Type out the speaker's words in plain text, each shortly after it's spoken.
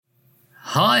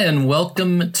Hi and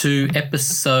welcome to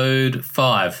episode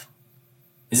 5.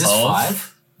 Is this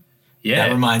 5? Yeah.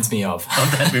 That reminds me of.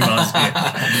 That reminds me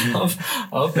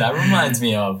That reminds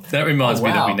me of. That reminds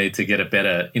me that we need to get a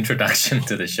better introduction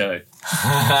to the show.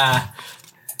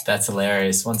 That's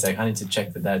hilarious. One sec, I need to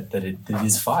check that it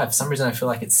is 5. For some reason I feel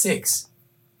like it's 6.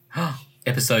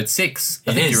 Episode 6.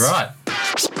 I think you're right.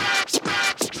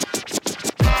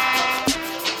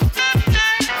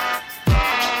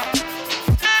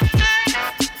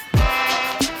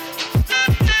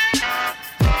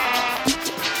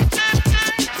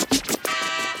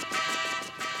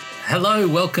 Hello,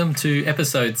 welcome to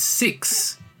episode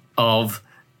 6 of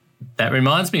That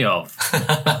Reminds Me Of.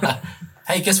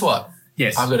 Hey, guess what?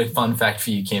 Yes. I've got a fun fact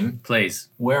for you, Kim. Please.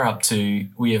 We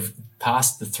have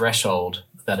passed the threshold,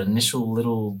 that initial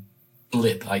little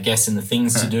blip, I guess, in the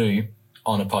things to do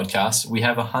on a podcast. We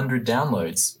have 100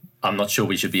 downloads. I'm not sure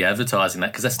we should be advertising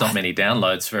that because that's not many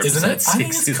downloads for episode 6. I think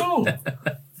it's cool.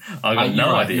 I've got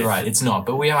no idea. You're right, it's not.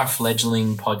 But we are a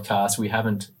fledgling podcast. We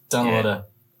haven't done a lot of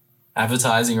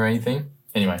advertising or anything.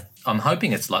 Anyway. I'm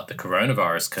hoping it's like the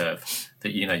coronavirus curve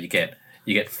that, you get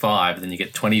 5, then you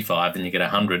get 25, then you get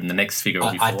 100, and the next figure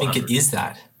will be 400. I think it is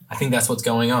that. I think that's what's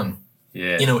going on.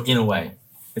 Yeah. In a way.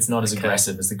 It's not as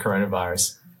aggressive as the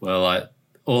coronavirus. Well,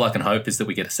 all I can hope is that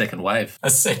we get a second wave. A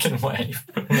second wave.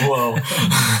 Whoa.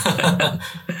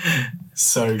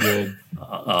 So good.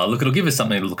 Look, it'll give us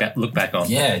something to look back on.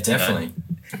 Yeah, definitely.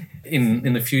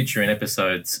 In the future, in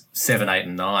episodes 7, 8,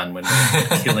 and 9, when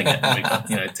we're killing it, and we've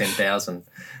got 10,000,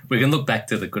 we can look back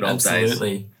to the good old days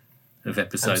of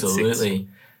episode 6. Absolutely.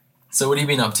 So, what have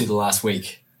you been up to the last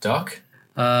week, Doc?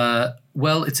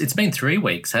 Well, it's been 3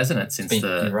 weeks, hasn't it?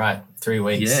 You're right, 3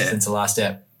 weeks since the last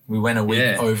ep. We went a week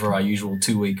over our usual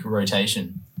 2-week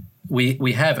rotation.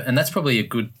 We have, and that's probably a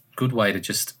good way to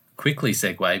just quickly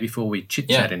segue before we chit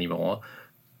chat anymore.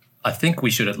 I think we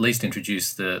should at least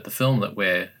introduce the film that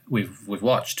we've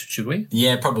watched, should we?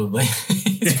 Yeah, probably.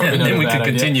 It's probably and not then we can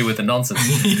continue with the nonsense.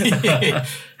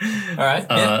 All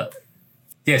right.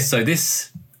 Yes. So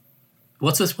this,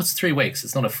 what's 3 weeks?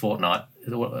 It's not a fortnight.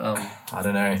 I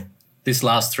don't know. This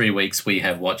last 3 weeks we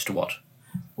have watched what?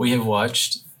 We have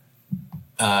watched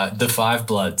The Five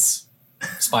Bloods,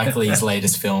 Spike Lee's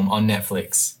latest film on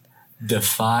Netflix. The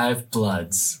Five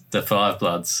Bloods. The Five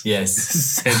Bloods. Yes.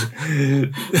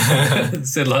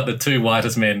 said like the 2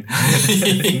 whitest men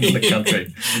in the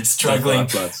country.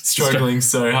 Struggling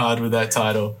so hard with that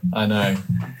title. I know.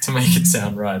 To make it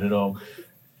sound right at all.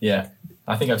 Yeah.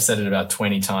 I think I've said it about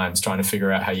 20 times trying to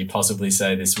figure out how you possibly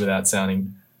say this without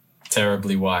sounding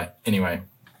terribly white. Anyway.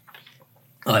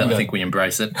 I don't think we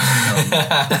embrace it.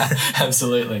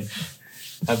 Absolutely.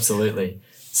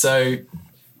 So,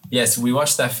 yes, we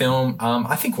watched that film.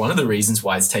 I think one of the reasons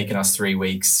why it's taken us 3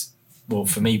 weeks, well,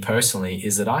 for me personally,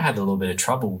 is that I had a little bit of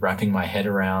trouble wrapping my head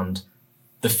around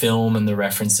the film and the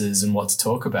references and what to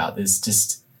talk about.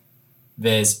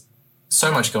 There's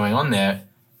so much going on there,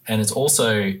 and it's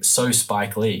also so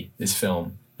Spike Lee, this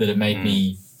film, that it made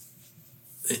me...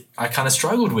 I kind of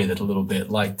struggled with it a little bit,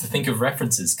 like to think of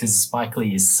references, because Spike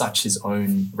Lee is such his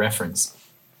own reference.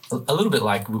 A little bit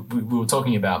like we were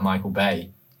talking about Michael Bay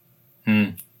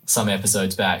some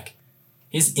episodes back.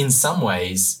 He's in some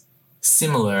ways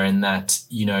similar in that,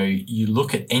 you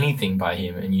look at anything by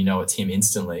him and you know it's him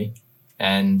instantly.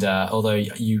 And although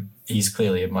he's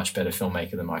clearly a much better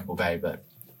filmmaker than Michael Bay, but...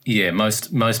 Yeah,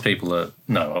 most people are...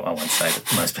 No, I won't say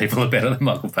that most people are better than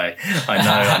Michael Bay.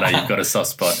 I know you've got a soft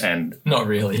spot, and... Not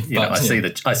really. I see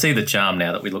the charm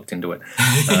now that we looked into it.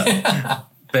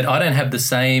 But I don't have the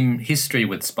same history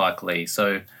with Spike Lee,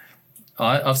 so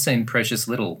I've seen precious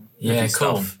little of his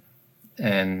stuff.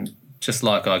 And just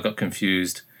like I got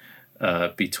confused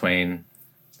between...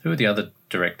 Who are the other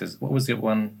directors? What was the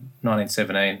one?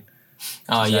 1917...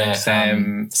 Oh, yeah.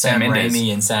 Sam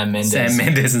Raimi and Sam Mendes. Sam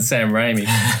Mendes and Sam Raimi.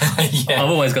 Yeah. I've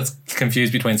always got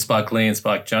confused between Spike Lee and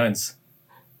Spike Jonze.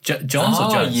 Johns or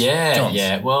Jones? Yeah, Johns.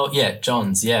 yeah. Well, yeah,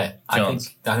 Johns, yeah.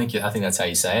 Johns. I think that's how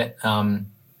you say it.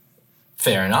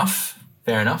 Fair enough,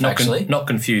 actually. Not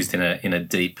confused in a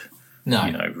deep,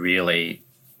 no. Really,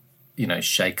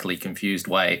 shakily confused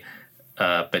way,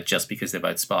 but just because they're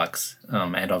both Spikes.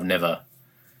 And I've never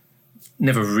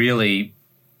really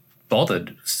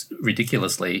bothered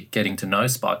ridiculously getting to know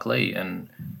Spike Lee and,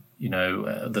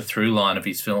 the through line of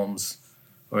his films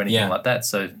or anything like that.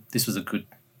 So this was a good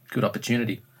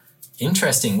opportunity.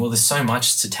 Interesting. Well, there's so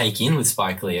much to take in with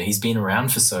Spike Lee. He's been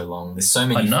around for so long. There's so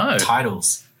many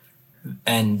titles.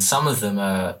 And some of them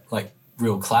are like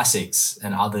real classics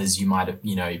and others you might have,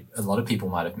 a lot of people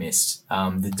might have missed.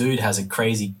 The dude has a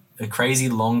crazy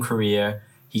long career.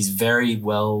 He's very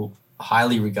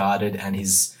highly regarded, and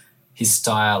his his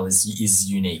style is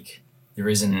unique. There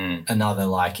isn't another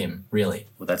like him, really.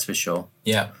 Well, that's for sure.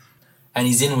 Yeah. And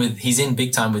he's in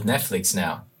big time with Netflix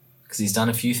now because he's done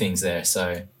a few things there. So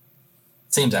it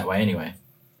seems that way anyway,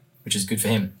 which is good for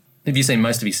him. Have you seen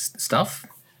most of his stuff?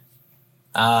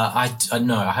 I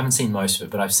no, I haven't seen most of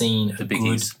it, but I've seen the a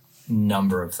biggies. Good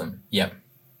number of them. Yep.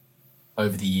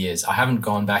 Over the years. I haven't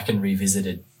gone back and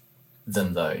revisited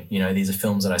them though. You know, these are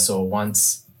films that I saw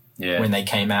once when they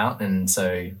came out, and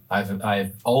so I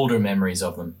have older memories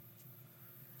of them.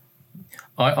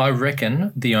 I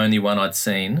reckon the only one I'd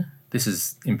seen, this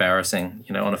is embarrassing,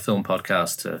 you know, on a film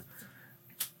podcast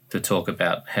to talk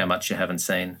about how much you haven't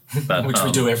seen. But which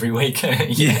we do every week.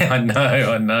 Yeah,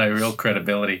 I know, real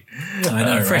credibility. I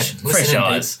know, fresh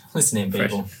eyes. Listen in,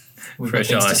 people.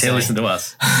 Fresh eyes. Here, listen to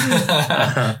us.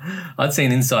 I'd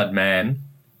seen Inside Man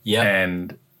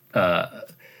and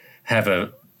have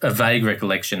a vague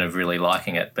recollection of really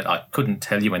liking it, but I couldn't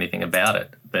tell you anything about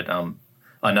it. But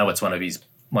I know it's one of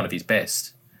his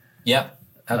best. Yep,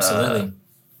 absolutely.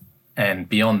 And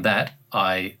beyond that,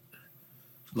 I've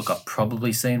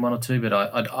probably seen one or two, but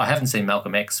I haven't seen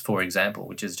Malcolm X, for example,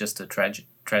 which is just a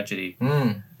tragedy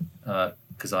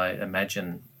because I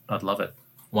imagine I'd love it.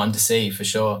 One to see, for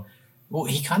sure. Well,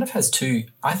 he kind of has two,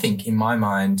 I think, in my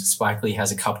mind, Spike Lee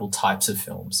has a couple types of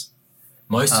films.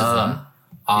 Most of them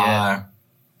are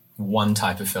one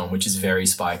type of film, which is very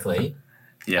Spike Lee.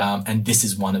 Yeah. And this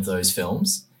is one of those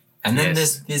films. And then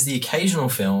there's the occasional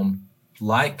film,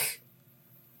 like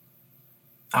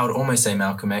I would almost say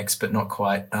Malcolm X, but not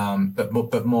quite,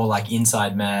 but more like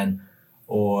Inside Man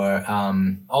or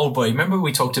Old Boy. Remember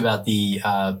we talked about the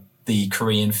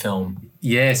Korean film?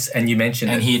 Yes, and you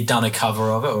mentioned and he had done a cover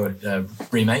of it or a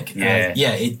remake.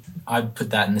 I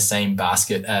put that in the same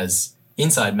basket as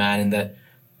Inside Man, in that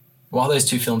while those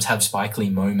two films have Spike Lee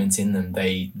moments in them,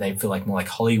 they feel like more like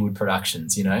Hollywood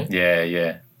productions, you know?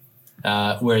 Yeah.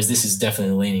 Whereas this is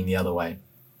definitely leaning the other way.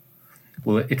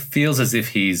 Well, it feels as if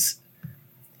he's,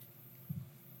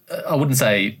 I wouldn't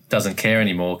say doesn't care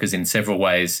anymore, because in several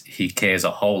ways he cares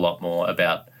a whole lot more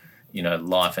about, you know,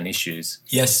 life and issues.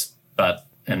 Yes.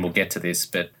 And we'll get to this,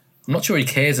 but I'm not sure he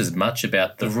cares as much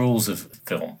about the rules of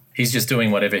film. He's just doing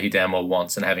whatever he damn well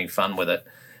wants and having fun with it.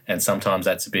 And sometimes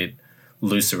that's a bit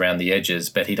loose around the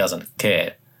edges, but he doesn't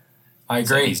care. I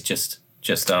agree. So he's just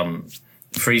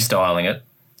freestyling it,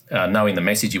 knowing the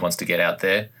message he wants to get out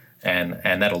there, and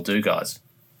that'll do, guys.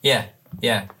 Yeah.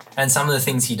 And some of the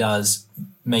things he does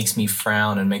makes me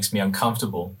frown and makes me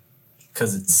uncomfortable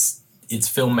because it's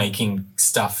filmmaking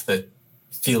stuff that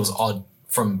feels odd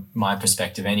from my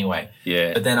perspective anyway.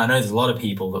 Yeah. But then I know there's a lot of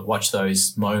people that watch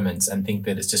those moments and think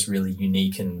that it's just really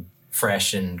unique and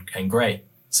fresh and great.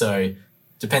 So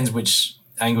depends which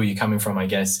angle you're coming from, I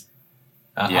guess.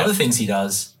 Other things he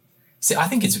does, see, I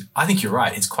think you're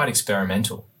right. It's quite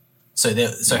experimental.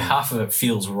 So half of it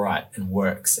feels right and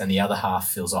works, and the other half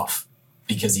feels off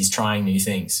because he's trying new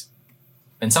things.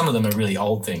 And some of them are really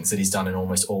old things that he's done in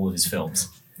almost all of his films,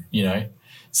 you know?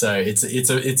 So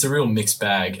it's a real mixed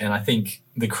bag, and I think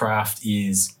the craft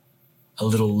is a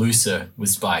little looser with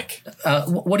Spike.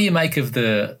 What do you make of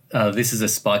the this is a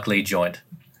Spike Lee joint?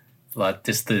 Like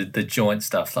just the joint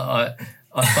stuff. I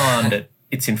find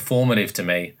it's informative to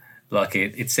me. Like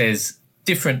it says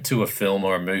different to a film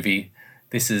or a movie.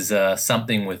 This is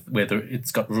something with whether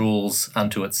it's got rules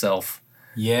unto itself.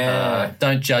 Yeah.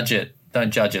 Don't judge it.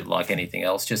 Don't judge it like anything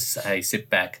else. Just sit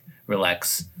back,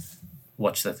 relax,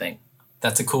 watch the thing.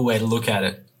 That's a cool way to look at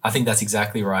it. I think that's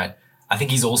exactly right. I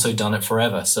think he's also done it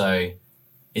forever. So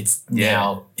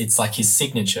now it's like his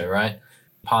signature, right?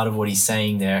 Part of what he's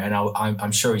saying there, and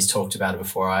I'm sure he's talked about it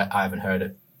before. I haven't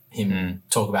heard him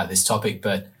talk about this topic,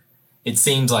 but it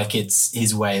seems like it's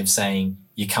his way of saying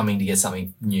you're coming to get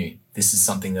something new. This is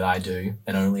something that I do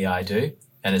and only I do,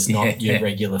 and it's not your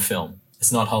regular film.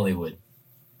 It's not Hollywood.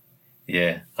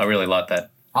 Yeah, I really like that.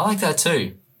 I like that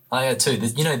too.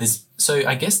 You know, so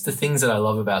I guess the things that I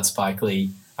love about Spike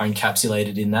Lee are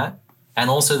encapsulated in that. And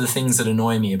also the things that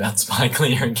annoy me about Spike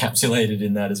Lee are encapsulated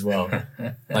in that as well.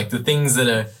 Like the things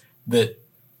that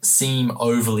seem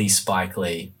overly Spike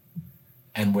Lee,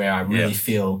 and where I really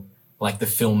feel like the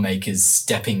filmmaker's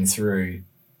stepping through,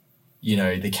 you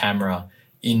know, the camera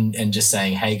in and just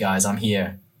saying, hey guys, I'm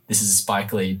here. This is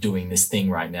Spike Lee doing this thing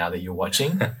right now that you're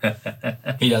watching.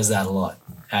 He does that a lot.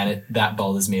 And that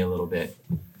bothers me a little bit.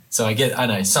 So I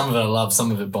know some of it I love,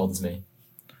 some of it bothers me.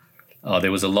 Oh,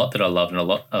 there was a lot that I loved and a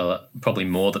lot, probably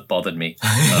more that bothered me.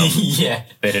 Yeah.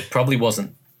 But it probably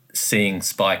wasn't seeing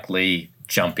Spike Lee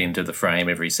jump into the frame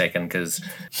every second, because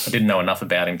I didn't know enough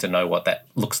about him to know what that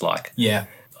looks like. Yeah.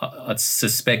 I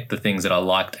suspect the things that I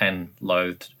liked and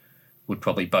loathed would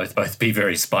probably both be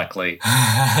very Spike Lee.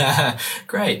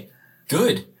 Great.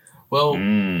 Good. Well,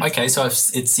 okay, so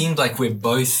it seemed like we're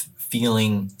both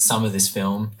feeling some of this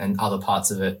film and other parts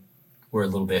of it were a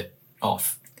little bit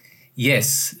off.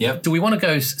 Yes. Yep. Do we want to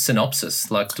go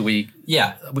synopsis? Like, do we...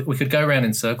 Yeah. We could go around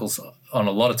in circles on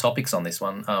a lot of topics on this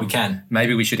one. We can.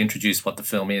 Maybe we should introduce what the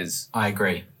film is. I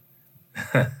agree.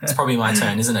 It's probably my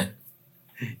turn, isn't it?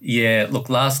 Yeah. Look,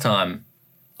 last time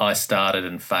I started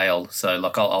and failed, so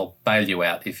like I'll bail you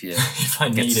out if you if I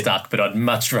get need stuck. But I'd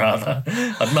much rather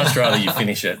you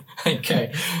finish it.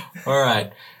 Okay. All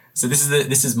right. So this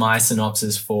is my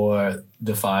synopsis for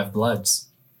The Five Bloods.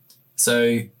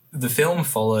 So the film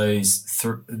follows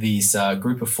these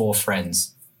group of four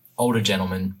friends, older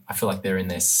gentlemen. I feel like they're in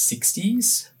their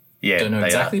 60s. Yeah, don't know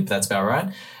exactly, but that's about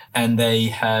right. And they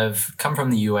have come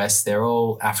from the US. They're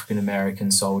all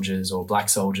African-American soldiers or black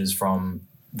soldiers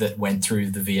that went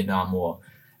through the Vietnam War.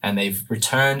 And they've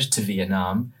returned to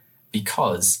Vietnam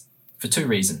because, for two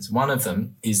reasons. One of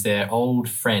them is their old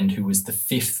friend who was the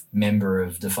fifth member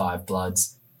of the Five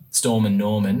Bloods, Stormin'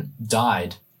 Norman,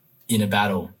 died in a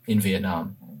battle in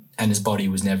Vietnam and his body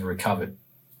was never recovered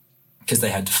because they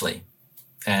had to flee.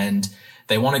 And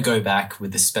they want to go back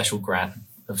with this special grant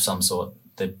of some sort.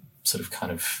 They sort of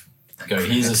kind of go,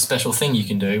 here's a special thing you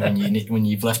can do when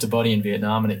you've left a body in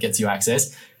Vietnam and it gets you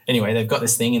access. Anyway, they've got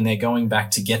this thing and they're going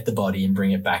back to get the body and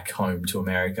bring it back home to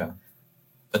America.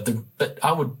 But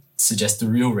I would suggest the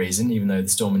real reason, even though the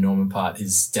Stormin' Norman part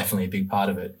is definitely a big part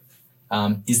of it,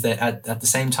 is that at the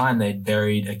same time they'd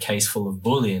buried a case full of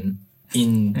bullion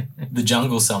in the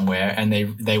jungle somewhere and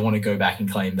they want to go back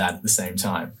and claim that at the same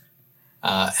time.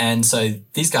 And so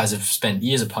these guys have spent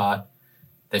years apart.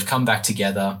 They've come back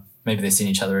together. Maybe they've seen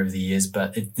each other over the years,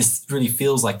 but this really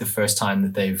feels like the first time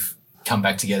that they've come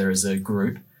back together as a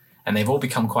group, and they've all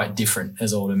become quite different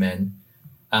as older men.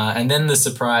 And then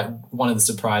one of the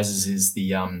surprises is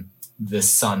the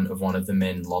son of one of the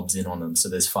men lobs in on them. So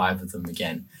there's five of them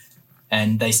again.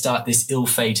 And they start this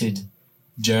ill-fated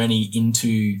journey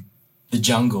into the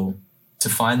jungle to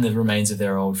find the remains of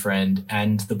their old friend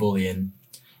and the bullion.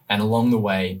 And along the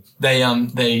way,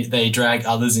 they drag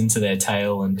others into their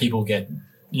tail and people get,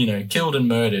 killed and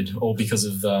murdered, all because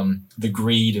of the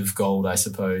greed of gold, I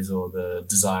suppose, or the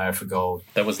desire for gold.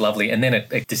 That was lovely. And then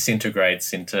it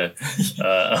disintegrates into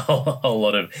a whole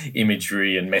lot of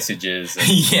imagery and messages. And,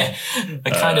 yeah,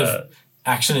 a kind of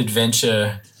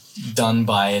action-adventure done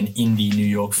by an indie New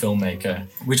York filmmaker,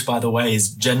 which, by the way,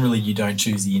 is generally you don't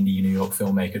choose the indie New York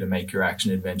filmmaker to make your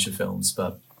action-adventure films,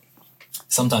 but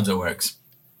sometimes it works.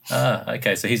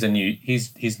 Okay. So he's New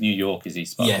York, is he,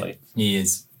 Spike Lee? Yeah, he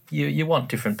is. You want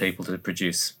different people to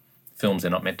produce films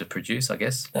they're not meant to produce, I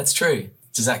guess. That's true.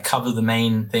 Does that cover the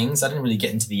main things? I didn't really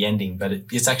get into the ending, but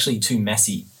it's actually too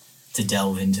messy to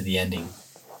delve into the ending.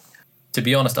 To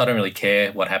be honest, I don't really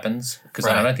care what happens because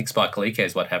I don't think Spike Lee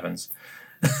cares what happens.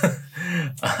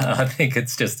 I think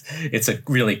it's a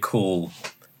really cool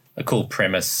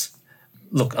premise.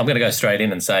 Look, I'm going to go straight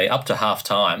in and say up to half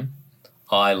time,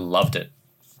 I loved it.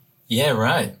 Yeah,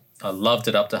 right. I loved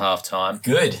it up to half time.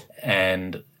 Good.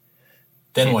 And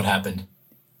then what happened?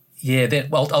 Yeah,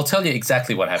 I'll tell you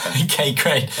exactly what happened. Okay,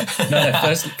 great. No,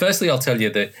 firstly, I'll tell you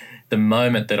that the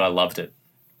moment that I loved it,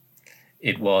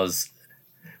 it was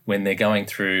when they're going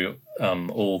through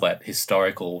all that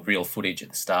historical real footage at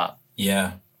the start.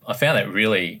 Yeah. I found that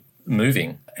really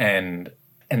moving and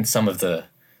some of the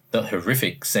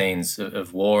horrific scenes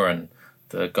of war and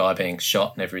the guy being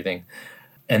shot and everything.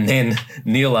 And then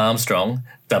Neil Armstrong,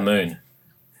 The Moon.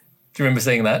 Do you remember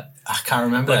seeing that? I can't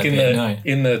remember like no.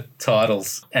 In the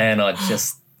titles. And I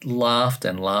just laughed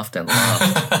and laughed and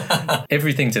laughed.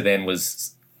 Everything to then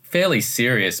was fairly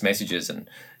serious messages and,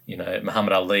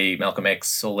 Muhammad Ali, Malcolm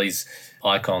X, all these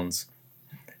icons.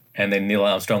 And then Neil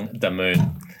Armstrong, The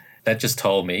Moon. That just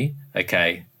told me,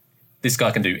 okay, this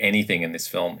guy can do anything in this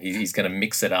film. He's going to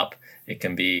mix it up. It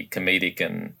can be comedic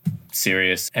and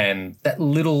serious. And that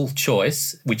little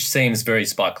choice, which seems very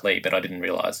Spike Lee, but I didn't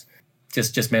realise,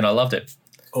 just meant I loved it.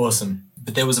 Awesome.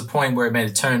 But there was a point where it made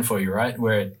a turn for you, right?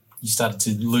 Where you started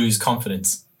to lose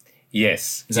confidence.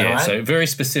 Yes. Is that right? So very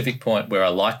specific point where I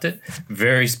liked it,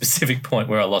 very specific point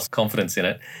where I lost confidence in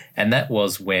it. And that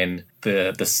was when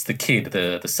the kid,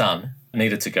 the son,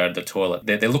 needed to go to the toilet.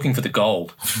 They're looking for the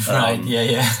gold. Right,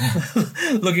 yeah.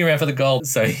 Looking around for the gold.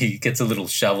 So he gets a little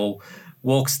shovel,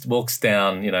 walks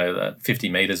down, 50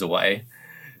 metres away,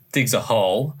 digs a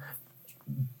hole.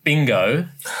 Bingo,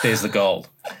 there's the gold.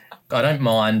 I don't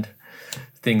mind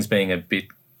things being a bit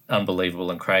unbelievable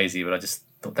and crazy, but I just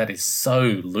thought that is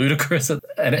so ludicrous.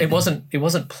 And it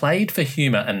wasn't played for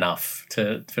humour enough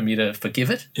for me to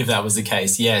forgive it. If that was the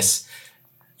case, yes.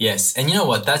 Yes. And you know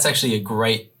what? That's actually a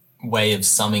great way of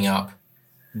summing up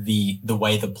the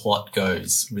way the plot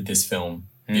goes with this film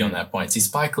beyond that point. See,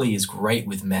 Spike Lee is great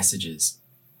with messages.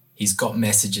 He's got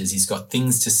messages. He's got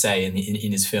things to say in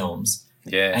his films.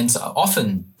 Yeah. And so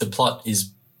often the plot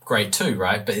is great too,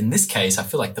 right? But in this case, I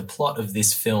feel like the plot of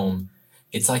this film,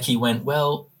 it's like he went,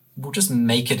 well, we'll just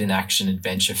make it an action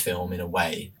adventure film in a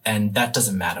way. And that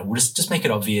doesn't matter. We'll just make it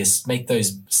obvious, make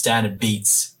those standard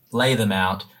beats, lay them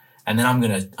out. And then I'm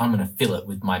gonna fill it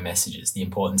with my messages, the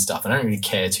important stuff. And I don't really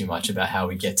care too much about how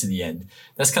we get to the end.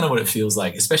 That's kind of what it feels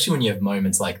like, especially when you have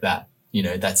moments like that, you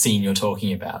know, that scene you're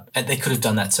talking about. And they could have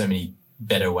done that so many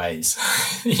better ways,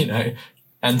 you know.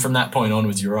 And from that point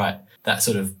onwards, you're right, that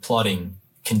sort of plotting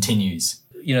continues.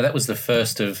 You know, that was the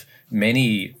first of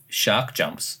many shark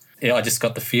jumps. I just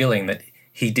got the feeling that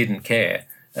he didn't care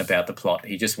about the plot.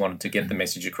 He just wanted to get the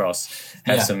message across,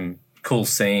 have some cool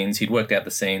scenes. He'd worked out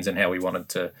the scenes and how he wanted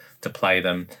to play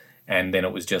them, and then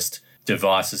it was just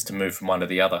devices to move from one to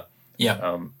the other.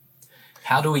 Yeah.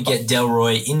 How do we get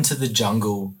Delroy into the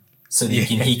jungle so that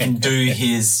he can do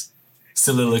his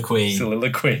soliloquy?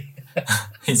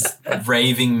 His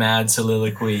raving mad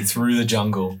soliloquy through the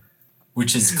jungle,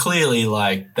 which is clearly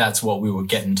like that's what we were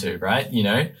getting to, right? You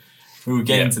know, we were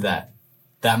getting to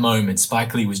that moment.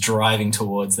 Spike Lee was driving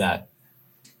towards that.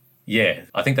 Yeah,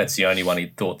 I think that's the only one he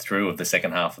thought through of the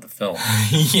second half of the film.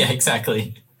 Yeah,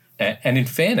 exactly. And in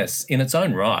fairness, in its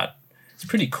own right, it's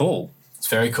pretty cool. It's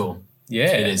very cool.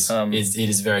 Yeah. It is. It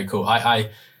is very cool. I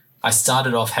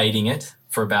started off hating it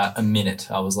for about a minute.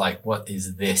 I was like, what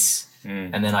is this?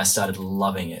 And then I started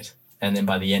loving it. And then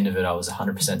by the end of it, I was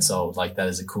 100% sold. Like, that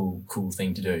is a cool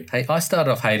thing to do. Hey, I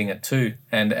started off hating it too.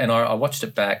 And I watched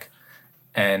it back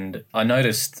and I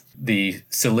noticed the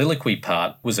soliloquy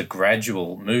part was a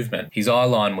gradual movement. His eye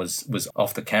line was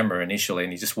off the camera initially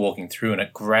and he's just walking through and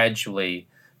it gradually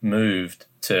moved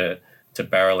to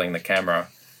barreling the camera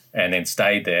and then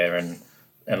stayed there and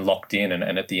locked in.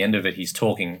 And at the end of it, he's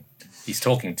talking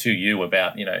to you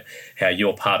about, you know, how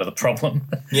you're part of the problem.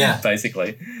 Yeah.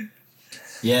 Basically.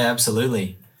 Yeah,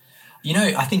 absolutely. You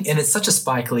know, I think, and it's such a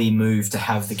Spike Lee move to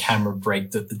have the camera break,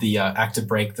 the actor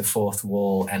break the fourth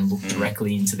wall and look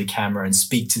directly into the camera and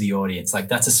speak to the audience. Like,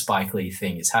 that's a Spike Lee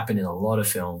thing. It's happened in a lot of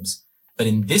films. But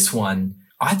in this one,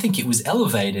 I think it was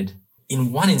elevated.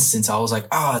 In one instance, I was like,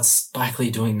 oh, it's Spike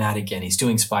Lee doing that again. He's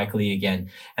doing Spike Lee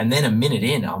again. And then a minute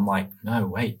in, I'm like, no,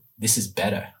 wait, this is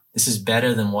better. This is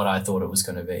better than what I thought it was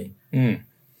going to be.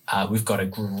 We've got a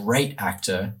great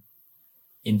actor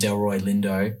in Delroy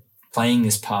Lindo playing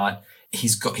this part.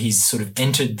 He's sort of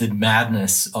entered the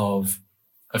madness of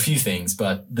a few things,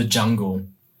 but the jungle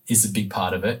is a big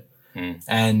part of it.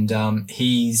 And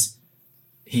he's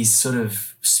sort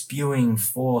of spewing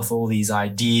forth all these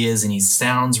ideas and he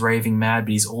sounds raving mad,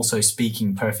 but he's also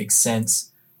speaking perfect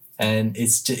sense. And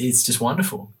it's just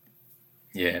wonderful.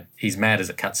 Yeah, he's mad as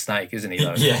a cut snake, isn't he,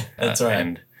 though? Yeah, that's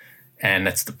right. And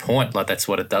that's the point. Like, that's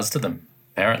what it does to them,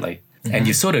 apparently. And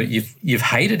you've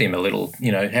hated him a little,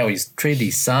 you know, how he's treated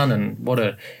his son and what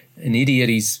an idiot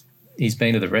he's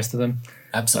been to the rest of them.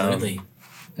 Absolutely.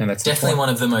 And that's definitely one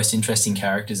of the most interesting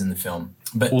characters in the film.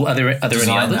 But are there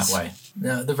any others? That way.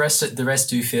 No, the rest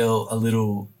do feel a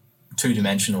little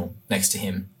two-dimensional next to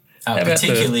him.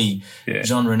 Particularly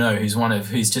Jean Reno,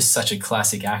 who's just such a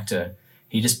classic actor.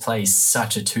 He just plays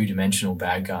such a two-dimensional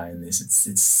bad guy in this.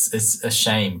 It's a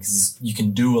shame because you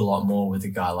can do a lot more with a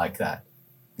guy like that.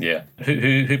 Yeah.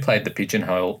 Who played the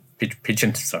pigeonhole?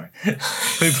 Pigeon. Sorry.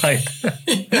 Who played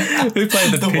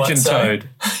the pigeon toad?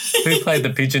 Who played the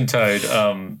pigeon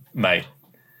toad? Mate.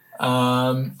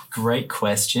 Great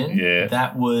question. Yeah.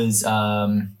 That was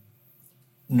Norm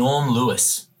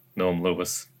Lewis. Norm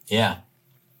Lewis. Yeah.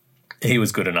 He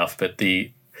was good enough, but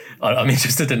I'm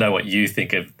interested to know what you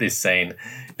think of this scene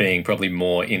being probably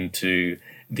more into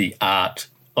the art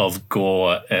of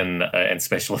gore and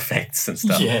special effects and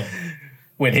stuff. Yeah.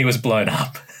 When he was blown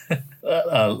up.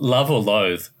 Love or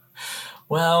loathe?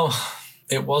 Well,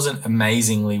 it wasn't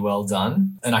amazingly well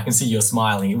done. And I can see you're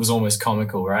smiling. It was almost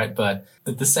comical, right? But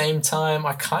at the same time,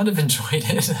 I kind of enjoyed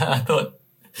it. I thought,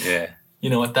 you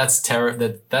know what, that's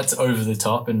over the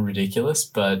top and ridiculous.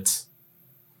 But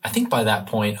I think by that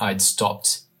point, I'd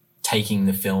stopped taking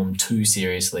the film too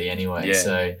seriously anyway. Yeah.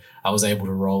 So I was able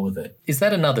to roll with it. Is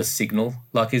that another signal?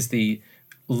 Like, is the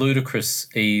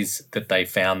ludicrous ease that they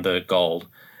found the gold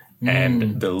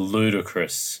and the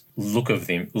ludicrous look of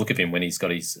him when he's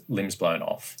got his limbs blown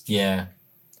off. Yeah.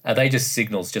 Are they just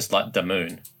signals just like the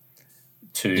moon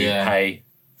to, hey,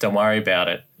 don't worry about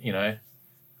it, you know,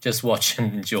 just watch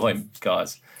and enjoy,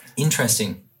 guys.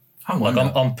 Interesting.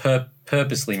 I'm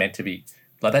purposely meant to be,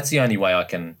 like, that's the only way I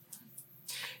can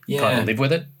kind of live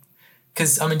with it.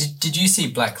 Because, I mean, did you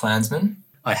see BlacKkKlansman?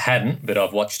 I hadn't, but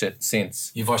I've watched it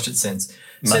since. You've watched it since.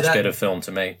 Much better film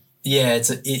to me. Yeah,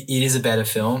 it is a better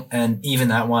film, and even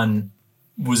that one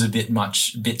was a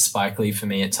bit Spike Lee for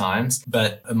me at times,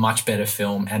 but a much better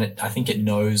film, and I think he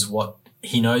knows what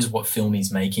film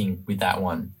he's making with that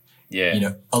one.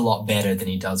 Yeah. A lot better than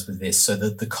he does with this. So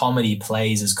the comedy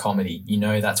plays as comedy.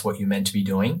 That's what you're meant to be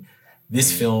doing.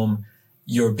 This film,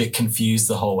 you're a bit confused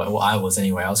the whole way. Well, I was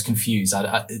anyway. I was confused.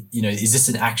 Is this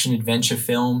an action adventure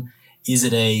film? Is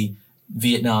it a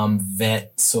Vietnam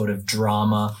vet sort of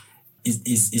drama?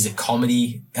 Is it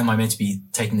comedy? Am I meant to be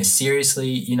taking this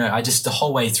seriously? The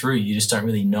whole way through, you just don't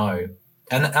really know.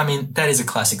 And I mean, that is a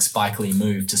classic Spike Lee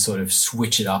move to sort of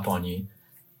switch it up on you.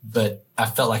 But I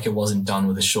felt like it wasn't done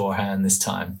with a sure hand this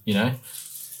time,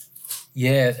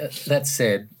 Yeah, that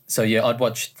said, so yeah, I'd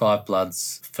watched Five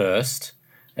Bloods first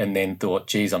and then thought,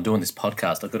 geez, I'm doing this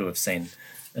podcast. I've got to have seen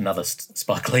another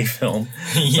Spike Lee film.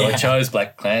 So I chose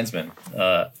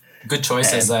BlacKkKlansman. Good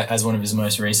choice as one of his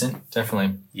most recent,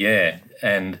 definitely. Yeah,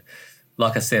 and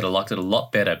like I said, I liked it a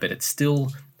lot better, but it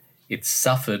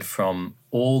suffered from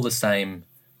all the same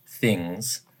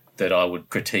things that I would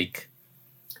critique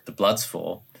the Bloods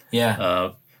for.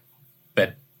 Yeah.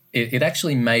 But it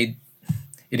actually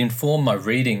informed my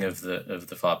reading of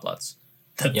the Five Bloods.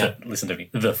 Listen to me,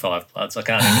 the Five Bloods. I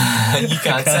can't. You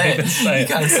can't say it. You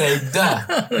can't say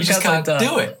duh. You just can't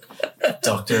do it.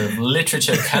 Doctor of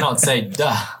Literature cannot say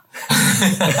duh.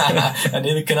 And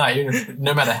neither can I.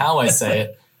 No matter how I say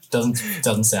it,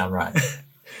 doesn't sound right.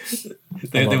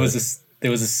 There was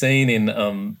a scene in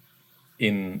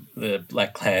the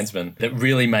BlacKkKlansman that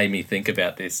really made me think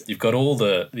about this. You've got all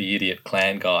the idiot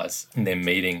Klan guys in their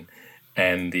meeting,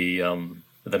 and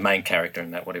the main character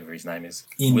in that, whatever his name is,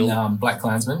 in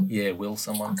BlacKkKlansman. Yeah, Will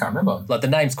someone. I can't remember. Like the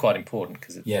name's quite important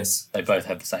because they both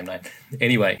have the same name.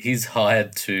 Anyway, he's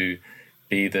hired to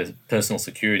be the personal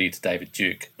security to David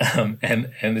Duke, and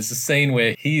there's a scene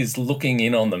where he is looking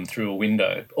in on them through a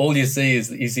window. All you see is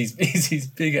his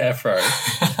big afro.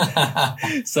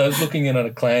 So looking in on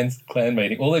a Klan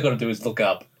meeting, all they got to do is look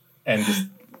up and just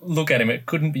look at him. It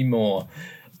couldn't be more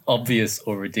obvious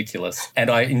or ridiculous, and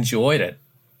I enjoyed it.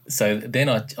 So then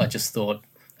I just thought,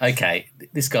 okay,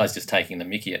 this guy's just taking the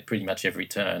mickey at pretty much every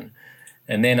turn.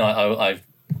 And then I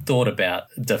thought about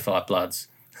the Five Bloods,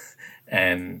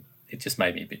 and it just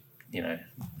made me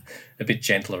a bit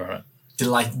gentler on it.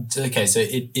 So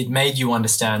it made you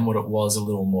understand what it was a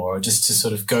little more, just to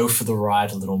sort of go for the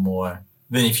ride a little more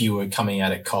than if you were coming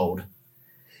at it cold.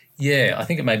 Yeah, I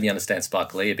think it made me understand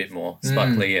Spike Lee a bit more.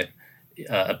 Spike Lee,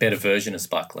 a better version of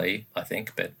Spike Lee, I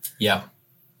think, but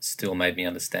still made me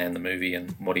understand the movie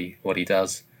and what he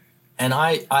does. And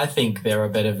I think there are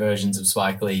better versions of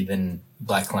Spike Lee than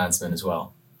BlacKkKlansman as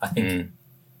well. I think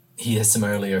he has some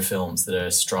earlier films that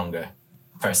are stronger,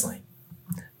 personally.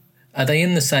 Are they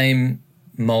in the same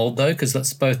mould, though? Because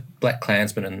that's both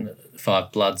BlacKkKlansman and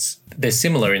Five Bloods. They're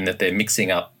similar in that they're mixing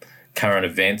up current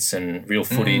events and real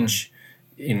footage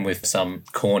in with some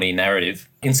corny narrative.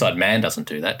 Inside Man doesn't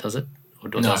do that, does it? Or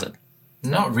does it?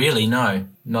 Not really, no.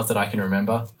 Not that I can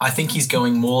remember. I think he's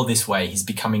going more this way. He's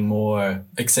becoming more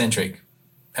eccentric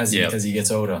as he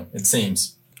gets older, it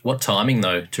seems. What timing,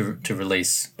 though, to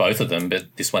release both of them,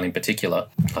 but this one in particular,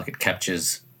 like it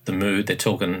captures the mood. They're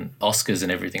talking Oscars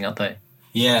and everything, aren't they?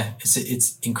 Yeah,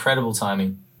 it's incredible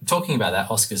timing. Talking about that,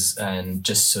 Oscars and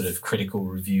just sort of critical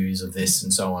reviews of this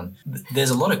and so on,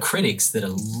 there's a lot of critics that are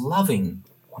loving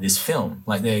this film.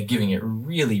 Like they're giving it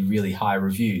really, really high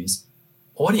reviews.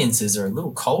 Audiences are a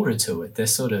little colder to it. They're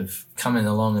sort of coming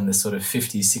along in the sort of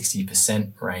 50,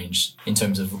 60% range in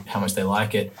terms of how much they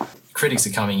like it. Critics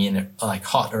are coming in like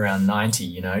hot around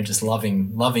 90, just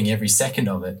loving every second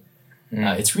of it.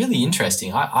 It's really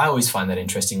interesting. I always find that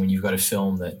interesting when you've got a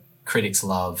film that critics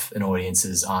love and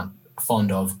audiences aren't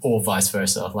fond of, or vice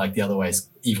versa. Like the other way is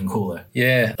even cooler.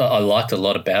 Yeah, I liked a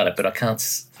lot about it, but I can't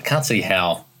see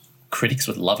how critics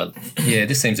would love it. Yeah,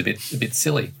 this seems a bit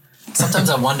silly. Sometimes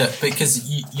I wonder, because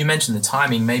you mentioned the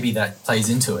timing, maybe that plays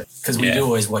into it. Because we do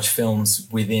always watch films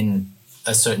within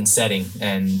a certain setting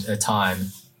and a time.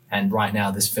 And right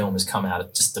now this film has come out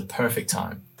at just the perfect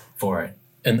time for it.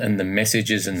 And the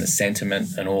messages and the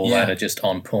sentiment and all that are just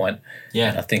on point. Yeah.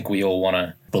 And I think we all want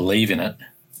to believe in it.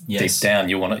 Yes. Deep down,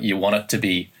 you want it to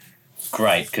be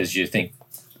great because you think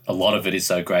a lot of it is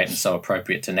so great and so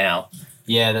appropriate to now.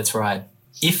 Yeah, that's right.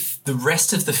 If the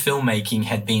rest of the filmmaking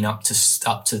had been up to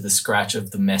the scratch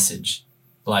of the message,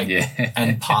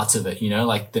 and parts of it,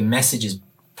 like the message is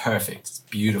perfect, it's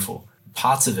beautiful.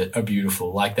 Parts of it are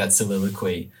beautiful, like that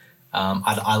soliloquy.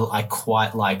 I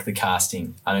quite like the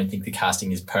casting. I don't think the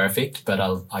casting is perfect, but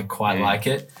I quite like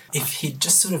it. If he'd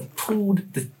just sort of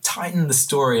tightened the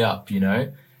story up, you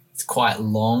know, it's quite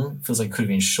long. Feels like it could have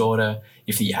been shorter.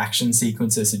 If the action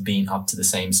sequences had been up to the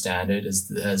same standard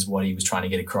as what he was trying to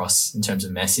get across in terms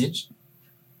of message,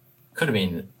 could have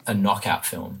been a knockout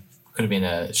film. Could have been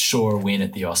a sure win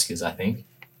at the Oscars, I think.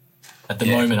 At the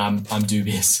moment, I'm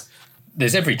dubious.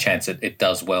 There's every chance it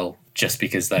does well just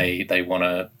because they want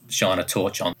to shine a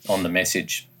torch on the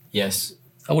message. Yes.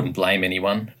 I wouldn't blame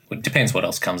anyone. It depends what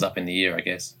else comes up in the year, I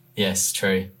guess. Yes,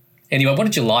 true. Anyway, what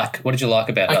did you like? What did you like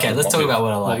about it? Okay, let's talk about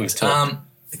what I liked.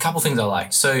 A couple things I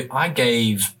liked. So I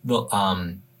gave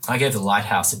the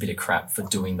Lighthouse a bit of crap for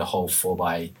doing the whole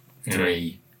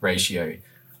 4:3 ratio.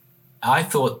 I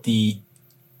thought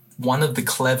one of the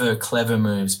clever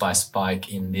moves by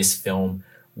Spike in this film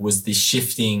was the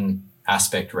shifting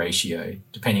aspect ratio,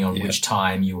 depending on which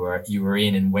time you were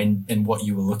in and when and what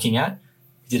you were looking at.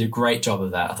 He did a great job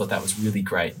of that. I thought that was really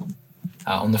great.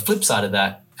 On the flip side of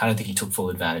that, I don't think he took full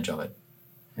advantage of it.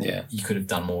 Yeah. You could have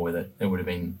done more with it. It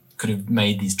could have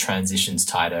made these transitions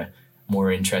tighter,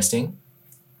 more interesting.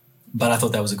 But I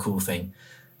thought that was a cool thing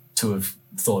to have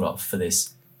thought of for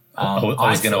this. I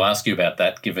was going to ask you about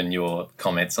that, given your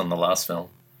comments on the last film.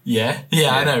 Yeah,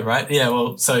 I know, right? Yeah,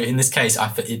 well, so in this case,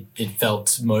 it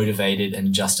felt motivated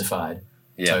and justified,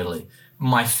 totally.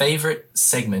 My favourite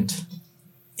segment,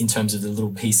 in terms of the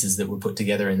little pieces that were put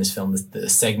together in this film, the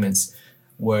segments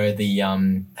were the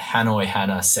Hanoi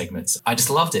Hannah segments. I just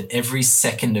loved it. Every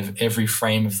second of every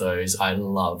frame of those, I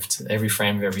loved. Every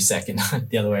frame of every second,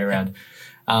 the other way around.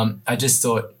 I just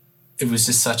thought it was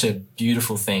just such a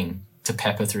beautiful thing to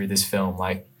pepper through this film.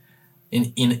 Like,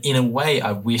 in a way,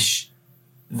 I wish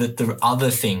that the other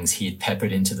things he had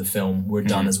peppered into the film were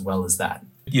done as well as that.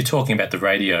 You're talking about the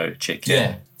radio chick.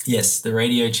 Yeah. Yes, the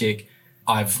radio chick.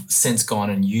 I've since gone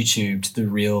and YouTubed the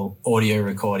real audio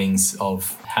recordings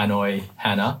of Hanoi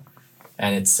Hannah,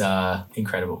 and it's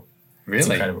incredible. Really? It's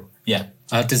incredible. Yeah.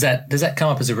 Does that come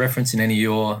up as a reference in any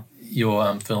of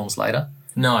your films later?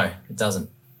 No, it doesn't.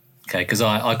 Okay, because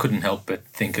I couldn't help but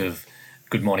think of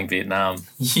Good Morning Vietnam.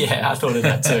 Yeah, I thought of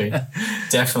that too.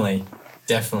 Definitely.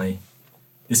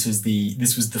 This was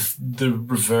the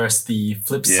reverse, the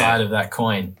flip side of that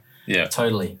coin. Yeah.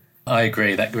 Totally. I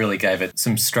agree. That really gave it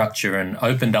some structure and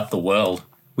opened up the world,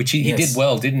 which he did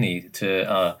well, didn't he,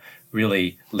 to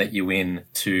really let you in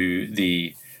to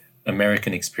the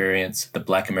American experience, the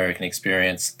Black American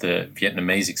experience, the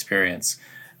Vietnamese experience,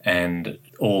 and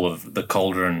all of the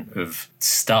cauldron of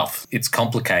stuff. It's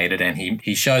complicated, and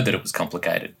he showed that it was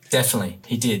complicated. Definitely,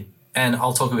 he did. And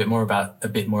I'll talk a bit more about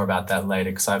that later,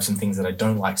 because I have some things that I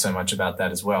don't like so much about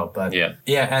that as well. But yeah,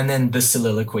 and then the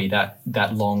soliloquy,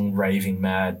 that long raving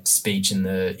mad speech in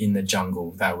the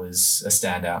jungle, that was a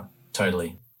standout.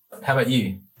 Totally. How about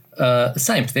you? The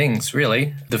same things,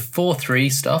 really. The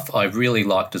 4:3 stuff I really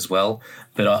liked as well,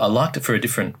 but I liked it for a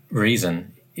different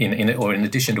reason. In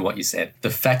addition to what you said, the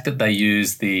fact that they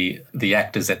use the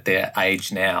actors at their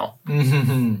age now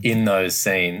in those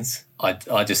scenes,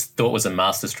 I just thought was a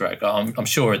masterstroke. I'm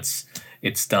sure it's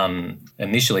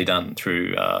initially done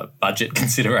through budget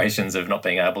considerations of not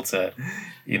being able to,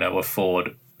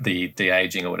 afford the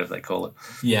de-aging or whatever they call it.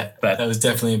 Yeah, but that was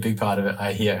definitely a big part of it,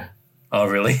 I hear. Oh,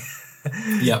 really?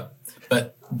 Yep.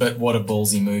 But what a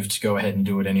ballsy move to go ahead and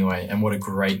do it anyway, and what a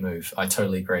great move. I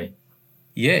totally agree.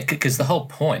 Yeah, because the whole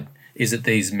point is that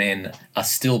these men are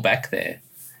still back there,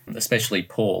 especially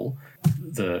Paul,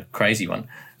 the crazy one.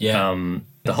 Yeah.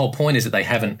 The whole point is that they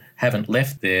haven't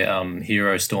left their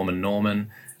hero Storm and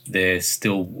Norman. They're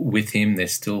still with him. They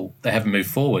haven't moved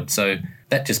forward. So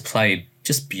that just played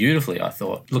just beautifully, I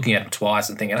thought. Looking at it twice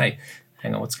and thinking, hey,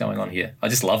 hang on, what's going on here? I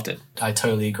just loved it. I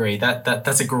totally agree.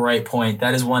 That's a great point.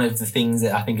 That is one of the things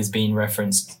that I think has been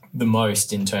referenced the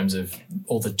most in terms of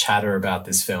all the chatter about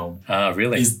this film.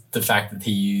 Really? Is the fact that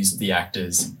he used the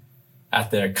actors at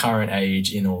their current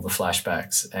age in all the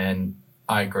flashbacks. And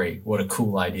I agree. What a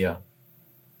cool idea.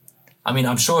 I mean,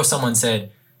 I'm sure if someone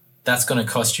said, that's going to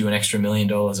cost you an extra $1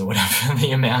 million or whatever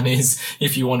the amount is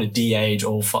if you want to de-age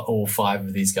all five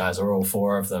of these guys or all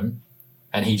four of them.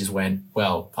 And he just went,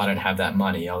 well, I don't have that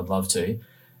money. I would love to.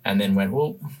 And then went,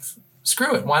 well,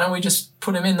 screw it. Why don't we just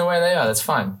put them in the way they are? That's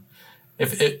fine.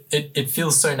 If it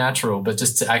feels so natural, but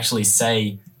just to actually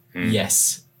say,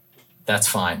 yes, that's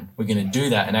fine. We're going to do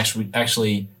that. And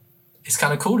actually, it's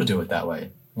kind of cool to do it that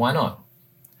way. Why not?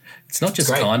 It's not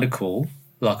just kind of cool.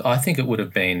 Like, I think it would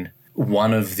have been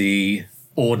one of the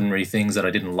ordinary things that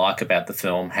I didn't like about the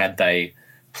film had they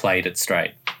played it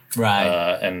straight. Right.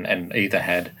 And either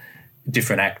had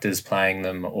different actors playing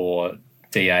them or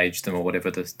de-aged them or whatever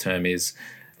the term is.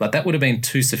 Like that would have been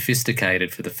too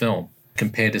sophisticated for the film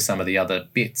compared to some of the other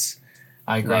bits.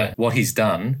 I agree. Like, what he's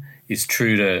done is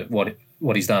true to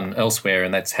what he's done elsewhere,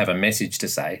 and that's have a message to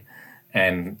say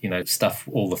and, stuff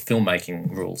all the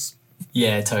filmmaking rules.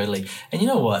 Yeah, totally. And you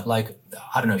know what? Like,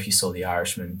 I don't know if you saw The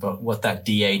Irishman, but what that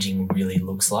de-aging really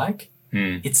looks like,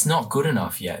 it's not good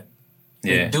enough yet.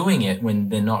 They're doing it when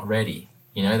they're not ready.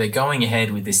 They're going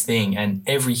ahead with this thing, and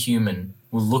every human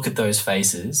will look at those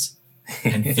faces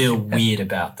and feel weird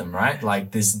about them, right?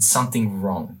 Like there's something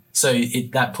wrong. So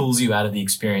that pulls you out of the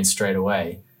experience straight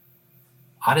away.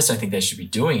 I just don't think they should be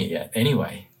doing it yet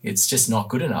anyway. It's just not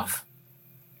good enough.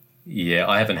 Yeah,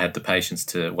 I haven't had the patience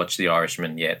to watch The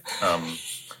Irishman yet. I'm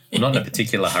not in a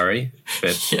particular hurry,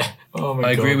 but yeah.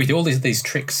 I agree with you. All these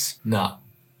tricks. No.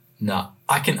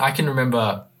 I can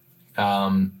remember.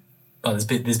 There's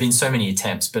been so many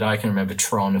attempts, but I can remember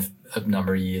Tron a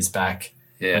number of years back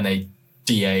when they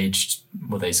de-aged.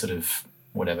 Well, they sort of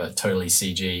totally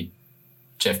CG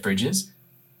Jeff Bridges.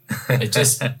 It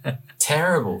just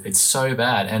terrible. It's so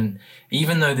bad, and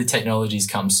even though the technology's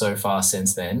come so far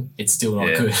since then, it's still not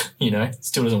good. It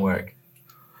still doesn't work.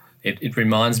 It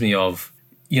reminds me of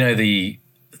the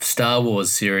Star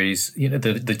Wars series. The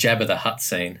Jabba the Hutt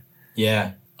scene.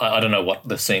 Yeah. I don't know what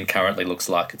the scene currently looks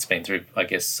like. It's been through, I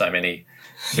guess, so many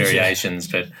variations.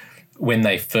 But when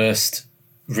they first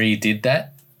redid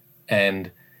that,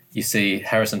 and you see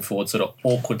Harrison Ford sort of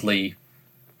awkwardly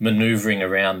manoeuvring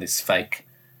around this fake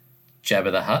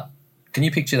Jabba the Hutt. Can you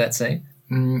picture that scene?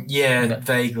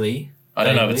 Vaguely. I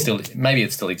don't know if maybe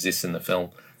it still exists in the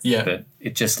film. Yeah. But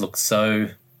it just looks so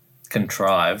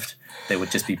contrived. They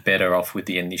would just be better off with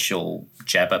the initial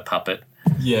Jabba puppet.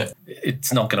 Yeah.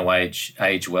 It's not going to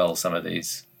age well, some of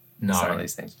these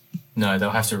things. No, they'll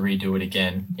have to redo it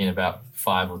again in about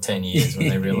 5 or 10 years when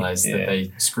they realise that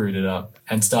they screwed it up.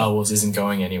 And Star Wars isn't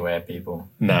going anywhere, people.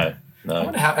 No. I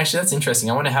wonder actually, that's interesting.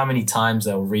 I wonder how many times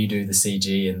they'll redo the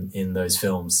CG in those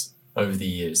films over the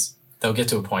years. They'll get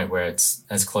to a point where it's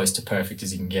as close to perfect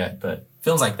as you can get. But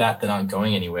films like that aren't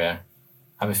going anywhere,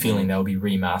 I have a feeling they'll be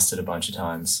remastered a bunch of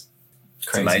times.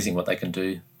 Crazy. It's amazing what they can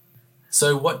do.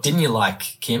 So what didn't you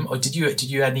like, Kim? Or did you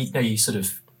add any, you sort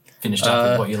of finished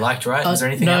up with what you liked, right? Was there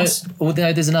anything else? Well,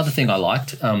 there's another thing I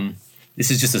liked. This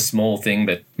is just a small thing,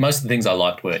 but most of the things I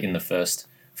liked were in the first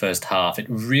half.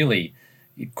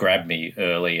 It grabbed me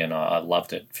early, and I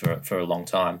loved it for a long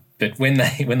time. But when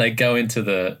they go into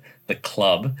the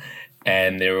club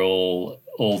and they're all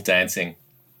dancing,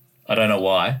 I don't know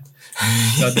why.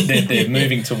 They're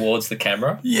moving towards the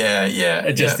camera.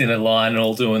 Yeah. Just in a line,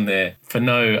 all doing for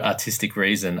no artistic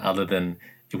reason other than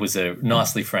it was a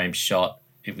nicely framed shot.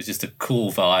 It was just a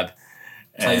cool vibe.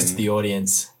 Plays to the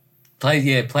audience.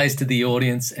 Plays to the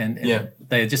audience, and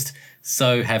they're just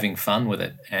so having fun with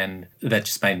it, and that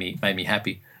just made me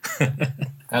happy.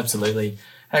 Absolutely.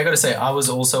 Hey, I got to say, I was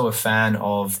also a fan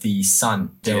of the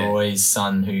son, Delroy's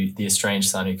son, the estranged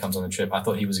son who comes on the trip. I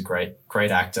thought he was a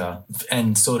great actor,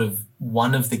 and sort of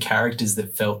one of the characters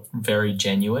that felt very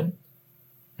genuine.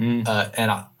 And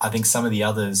I think some of the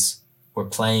others were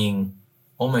playing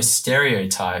almost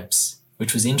stereotypes,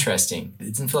 which was interesting.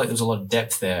 It didn't feel like there was a lot of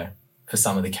depth there for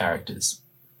some of the characters.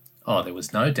 Oh, there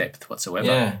was no depth whatsoever.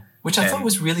 Yeah, which I thought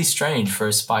was really strange for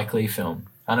a Spike Lee film.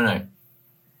 I don't know.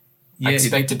 I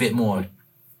expect a bit more.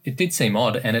 It did seem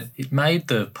odd, and it made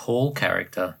the Paul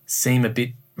character seem a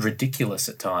bit ridiculous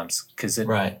at times, because it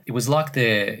was like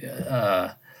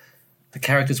the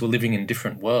characters were living in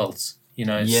different worlds. Some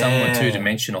were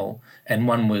two-dimensional and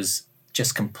one was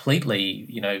just completely,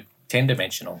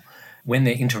 10-dimensional. When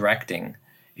they're interacting,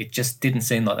 it just didn't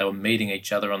seem like they were meeting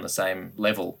each other on the same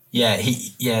level. Yeah,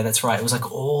 that's right. It was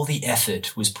like all the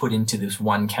effort was put into this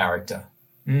one character.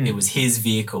 It was his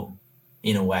vehicle.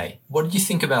 In a way. What did you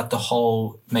think about the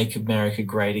whole Make America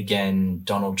Great Again,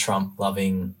 Donald Trump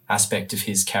loving aspect of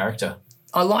his character?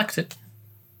 I liked it.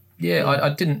 Yeah, I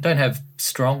don't have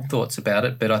strong thoughts about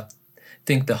it, but I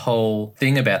think the whole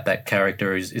thing about that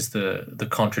character is the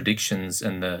contradictions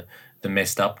and the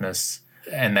messed upness,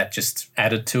 and that just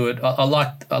added to it. I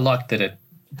liked that it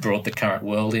brought the current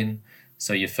world in.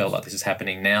 So you felt like this is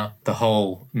happening now. The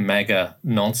whole MAGA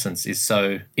nonsense is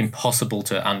so impossible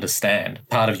to understand.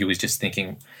 Part of you is just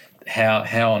thinking, how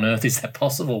on earth is that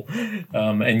possible?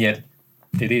 And yet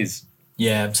it is.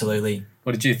 Yeah, absolutely.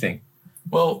 What did you think?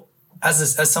 Well,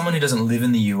 as someone who doesn't live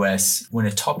in the US, when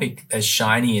a topic as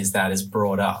shiny as that is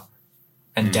brought up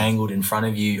and dangled in front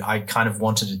of you, I kind of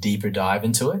wanted a deeper dive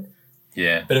into it.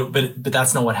 Yeah. But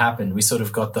that's not what happened. We sort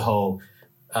of got the whole,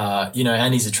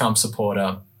 and he's a Trump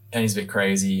supporter. and he's a bit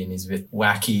crazy and he's a bit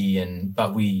wacky,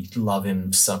 but we love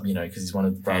him some, because he's one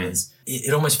of the brothers.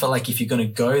 It almost felt like if you're going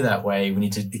to go that way, we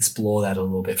need to explore that a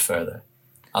little bit further.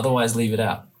 Otherwise, leave it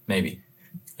out, maybe.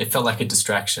 It felt like a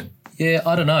distraction. Yeah,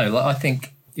 I don't know. I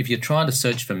think if you're trying to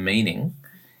search for meaning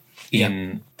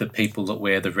in the people that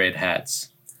wear the red hats,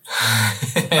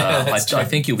 I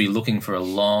think you'll be looking for a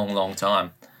long, long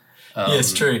time.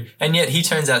 Yes, true. And yet he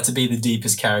turns out to be the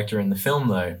deepest character in the film,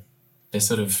 though. There's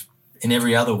sort of, in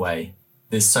every other way,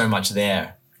 there's so much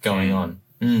there going on.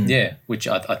 Yeah, which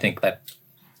I think that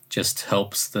just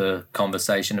helps the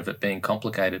conversation of it being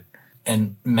complicated.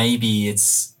 And maybe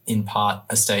it's in part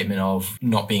a statement of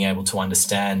not being able to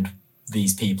understand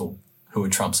these people who are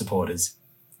Trump supporters.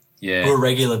 Yeah. Who are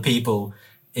regular people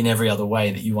in every other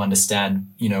way that you understand,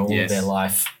 all of their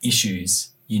life issues.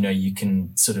 You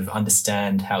can sort of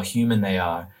understand how human they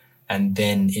are, and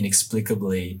then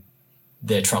inexplicably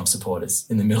they're Trump supporters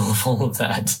in the middle of all of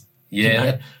that.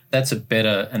 Yeah, that's a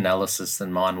better analysis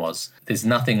than mine was. There's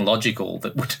nothing logical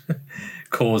that would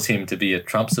cause him to be a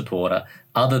Trump supporter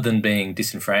other than being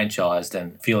disenfranchised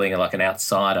and feeling like an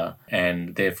outsider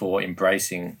and therefore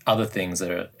embracing other things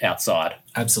that are outside.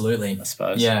 Absolutely. I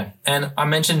suppose. Yeah. And I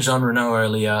mentioned Jean Reno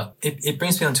earlier. It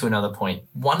brings me on to another point.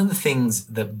 One of the things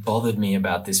that bothered me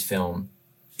about this film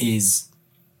is,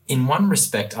 in one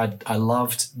respect, I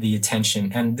loved the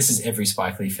attention, and this is every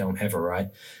Spike Lee film ever, right?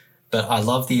 But I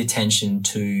love the attention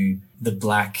to the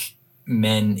black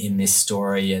men in this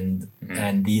story and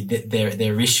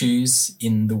their issues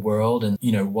in the world, and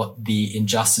what the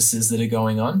injustices that are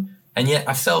going on. And yet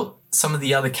I felt some of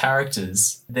the other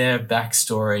characters, their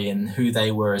backstory and who they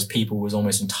were as people was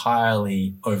almost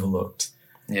entirely overlooked.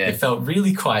 Yeah. It felt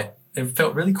really quite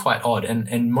odd.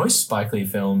 And most Spike Lee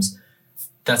films,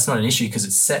 that's not an issue because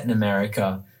it's set in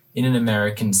America, in an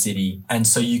American city. And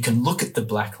so you can look at the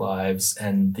black lives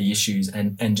and the issues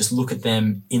and just look at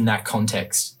them in that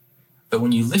context. But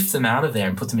when you lift them out of there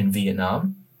and put them in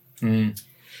Vietnam, and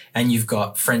you've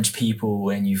got French people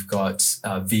and you've got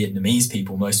Vietnamese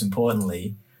people, most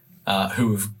importantly,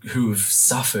 who have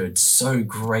suffered so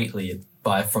greatly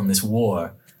from this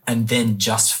war, and then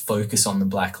just focus on the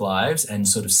black lives and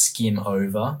sort of skim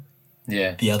over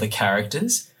the other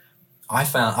characters, I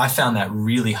found that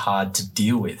really hard to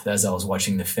deal with as I was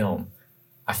watching the film.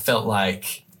 I felt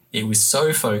like it was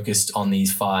so focused on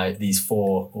these five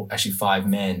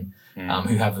men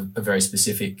who have a very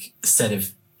specific set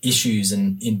of issues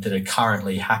that are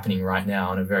currently happening right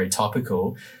now and are very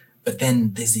topical. But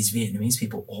then there's these Vietnamese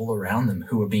people all around them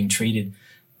who are being treated,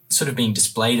 sort of being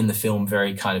displayed in the film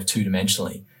very kind of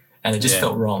two-dimensionally. And it just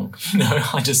felt wrong.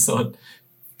 I just thought,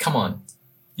 come on,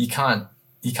 you can't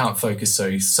focus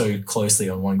so closely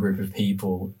on one group of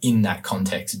people in that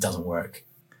context. It doesn't work.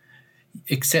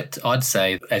 Except I'd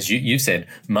say, as you said,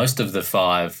 most of the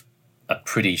five are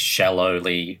pretty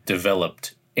shallowly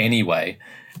developed anyway.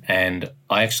 And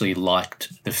I actually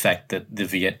liked the fact that the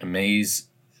Vietnamese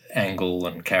angle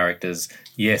and characters,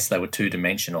 yes, they were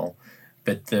two-dimensional,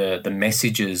 but the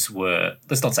messages were,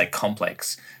 let's not say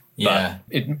complex, but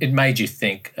it made you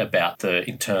think about the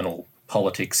internal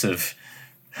politics of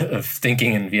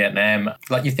thinking in Vietnam.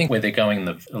 Like you think where they're going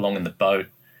along in the boat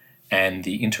and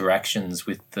the interactions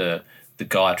with the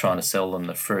guy trying to sell them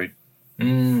the fruit.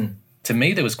 To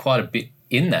me, there was quite a bit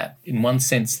in that. In one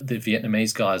sense, the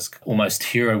Vietnamese guy's almost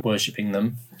hero worshipping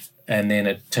them, and then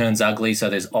it turns ugly, so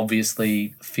there's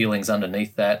obviously feelings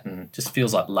underneath that, and just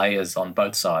feels like layers on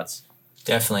both sides.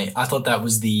 Definitely. I thought that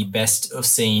was the best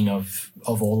scene of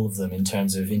all of them in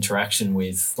terms of interaction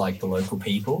with like the local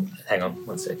people. Hang on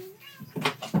one sec.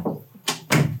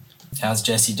 How's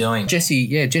Jessie doing?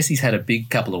 Jessie's had a big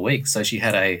couple of weeks. So she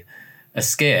had a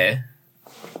scare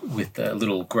with a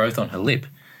little growth on her lip,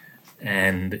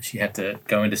 and she had to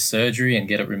go into surgery and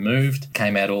get it removed.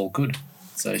 Came out all good.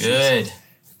 So good.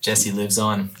 Jessie lives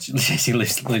on. Jessie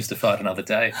lives to fight another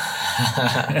day.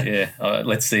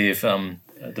 Let's see if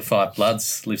the Five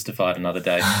Bloods lives to fight another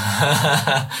day.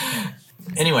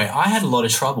 Anyway, I had a lot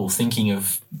of trouble thinking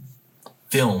of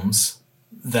films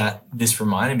that this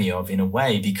reminded me of in a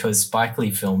way, because Spike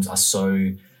Lee films are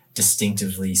so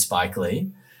distinctively Spike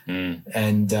Lee.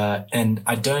 And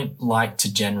I don't like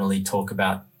to generally talk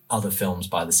about other films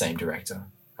by the same director.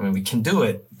 I mean, we can do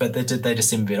it, but they just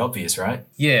seem a bit obvious, right?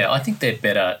 Yeah, I think they're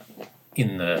better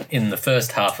in the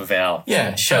first half of our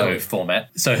show format.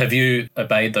 So have you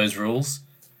obeyed those rules?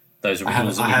 Those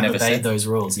rules that we've never said? I have obeyed those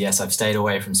rules, yes. I've stayed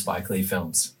away from Spike Lee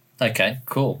films. Okay,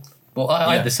 cool. Well,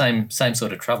 I had the same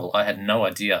sort of trouble. I had no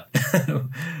idea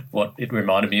what it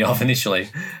reminded me of initially.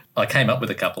 I came up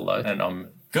with a couple, though, and I'm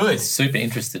super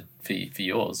interested for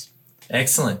yours.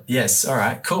 Excellent. Yes. All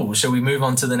right. Cool. Well, shall we move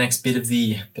on to the next bit of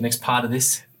the next part of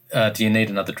this? Do you need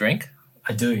another drink?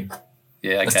 I do.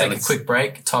 Yeah. Okay. Let's take a quick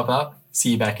break, top up.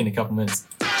 See you back in a couple minutes.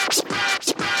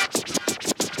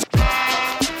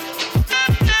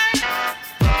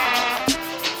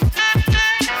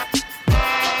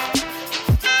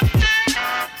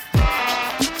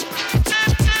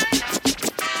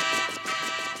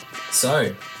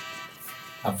 So,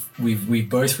 we've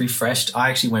both refreshed. I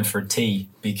actually went for a tea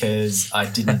because I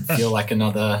didn't feel like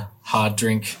another hard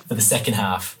drink for the second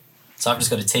half. So I've just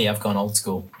got a tea. I've gone old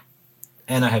school.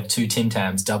 And I have 2 Tim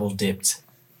Tams double dipped,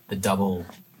 the double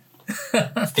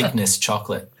thickness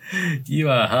chocolate. You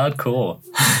are hardcore.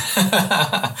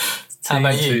 How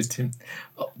about you?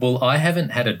 Well, I haven't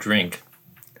had a drink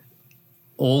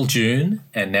all June,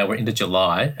 and now we're into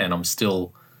July, and I'm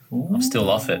still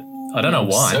off it. I don't know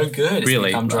why. So good.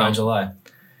 Really, it's become dry July.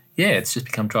 Yeah, it's just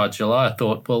become dry July. I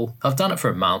thought, well, I've done it for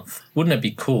a month. Wouldn't it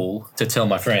be cool to tell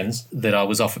my friends that I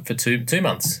was off it for two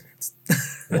months?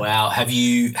 Wow. Have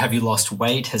you lost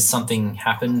weight? Has something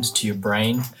happened to your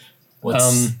brain?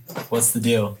 What's the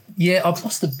deal? Yeah, I've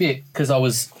lost a bit because I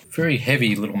was a very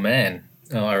heavy little man,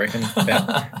 I reckon,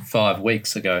 about 5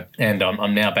 weeks ago. And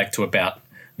I'm now back to about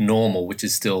normal, which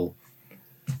is still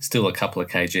a couple of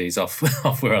kgs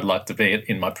off where I'd like to be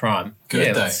in my prime.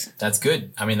 Good, though. That's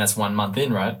good. I mean, that's 1 month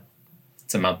in, right?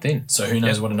 It's a month in. So who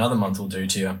knows what another month will do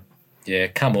to you. Yeah,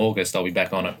 come August, I'll be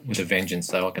back on it with a vengeance,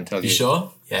 though, I can tell you. You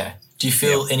sure? Yeah. Do you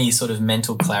feel any sort of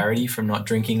mental clarity from not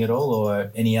drinking at all,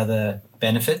 or any other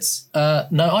benefits? No,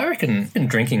 I reckon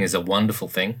drinking is a wonderful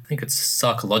thing. I think it's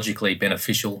psychologically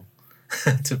beneficial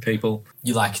to people.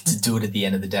 You like to do it at the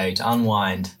end of the day, to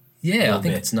unwind. Yeah, I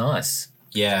think it's nice.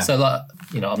 Yeah. So,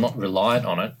 I'm not reliant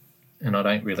on it, and I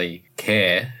don't really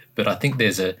care, but I think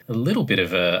there's a little bit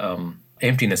of a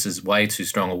emptiness is way too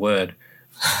strong a word.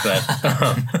 But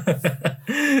I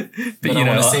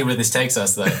want to see where this takes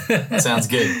us, though. Sounds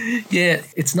good. Yeah,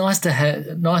 it's nice to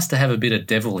have a bit of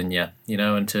devil in you,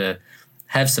 and to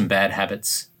have some bad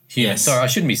habits. Yes. Sorry, I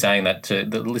shouldn't be saying that to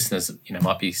the listeners.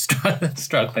 Might be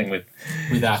struggling with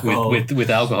alcohol, with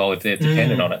alcohol if they're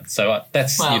dependent on it. So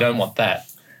you don't want that.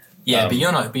 Yeah, but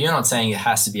you're not saying it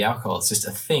has to be alcohol. It's just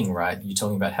a thing, right? You're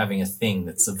talking about having a thing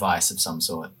that's a vice of some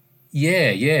sort.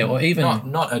 Yeah, or even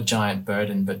not a giant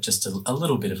burden, but just a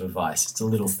little bit of a vice. It's a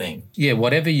little thing. Yeah,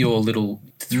 whatever your little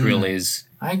thrill is.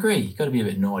 I agree. You got to be a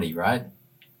bit naughty, right?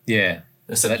 Yeah.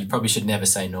 So you probably should never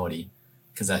say naughty,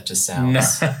 because that just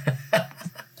sounds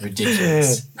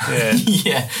ridiculous.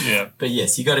 Yeah. Yeah. But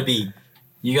yes, you got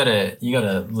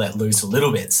to let loose a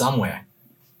little bit somewhere.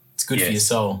 It's good for your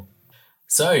soul.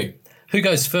 So, who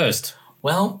goes first?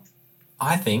 Well,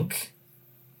 I think.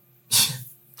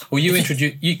 Well,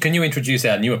 can you introduce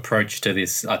our new approach to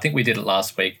this? I think we did it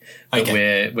last week, but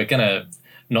we're going to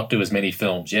not do as many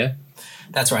films, yeah?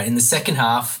 That's right. In the second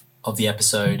half of the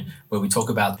episode, where we talk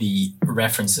about the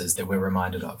references that we're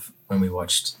reminded of when we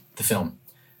watched the film,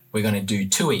 we're going to do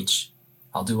 2 each.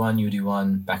 I'll do one, you do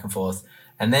one, back and forth.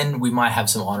 And then we might have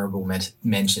some honourable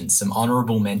mentions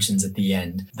at the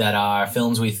end that are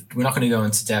films we're not going to go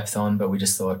into depth on, but we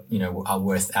just thought, are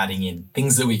worth adding in.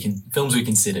 Films we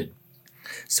considered.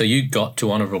 So you got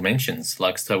to honourable mentions,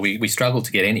 so we struggled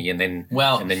to get any, and then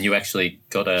you actually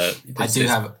got a.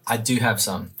 I do have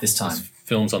some this time.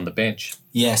 Films on the bench.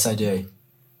 Yes, I do.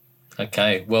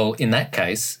 Okay, well, in that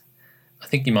case, I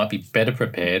think you might be better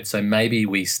prepared. So maybe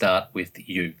we start with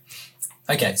you.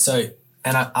 Okay, so,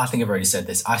 and I think I've already said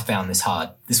this. I found this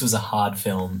hard. This was a hard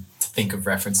film to think of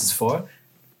references for,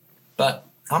 but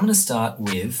I'm going to start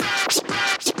with.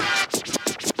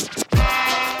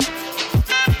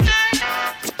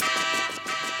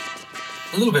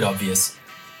 A little bit obvious,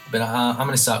 but I'm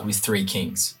going to start with Three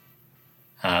Kings.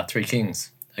 Three Kings.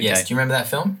 Okay. Yes, do you remember that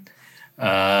film?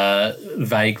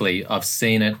 Vaguely. I've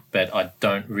seen it, but I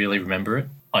don't really remember it.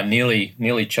 I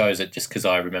nearly chose it just because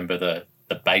I remember the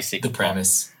basic... The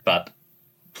premise. Plot, but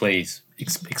please,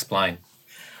 explain.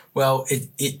 Well,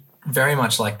 it very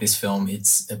much like this film,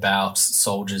 it's about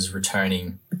soldiers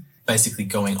returning, basically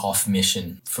going off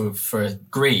mission for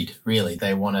greed, really.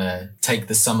 They want to take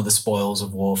some of the spoils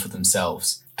of war for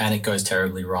themselves, and it goes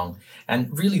terribly wrong.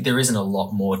 And really, there isn't a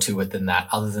lot more to it than that,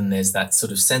 other than there's that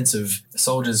sort of sense of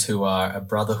soldiers who are a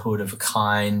brotherhood of a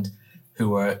kind,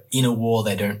 who are in a war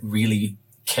they don't really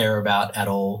care about at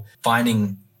all,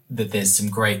 finding that there's some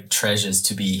great treasures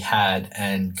to be had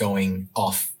and going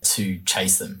off to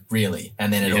chase them, really.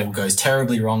 And then it all goes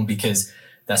terribly wrong, because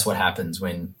that's what happens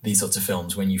when these sorts of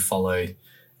films, when you follow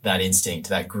that instinct,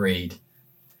 that greed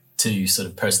to sort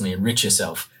of personally enrich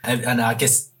yourself. And I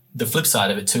guess the flip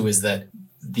side of it too is that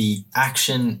the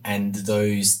action and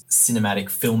those cinematic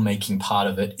filmmaking part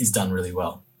of it is done really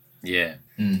well. Yeah.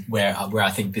 Where I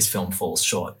think this film falls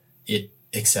short. It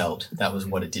excelled. That was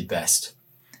what it did best.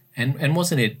 And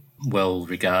wasn't it well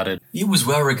regarded? It was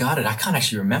well regarded. I can't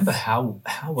actually remember how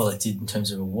well it did in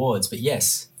terms of awards, but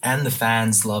yes. And the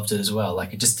fans loved it as well.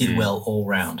 Like, it just did well all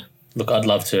round. Look, I'd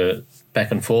love to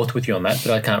back and forth with you on that,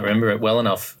 but I can't remember it well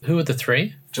enough. Who are the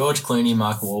three? George Clooney,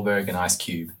 Mark Wahlberg, and Ice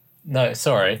Cube. No,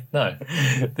 sorry, no.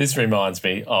 This reminds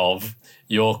me of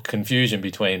your confusion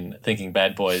between thinking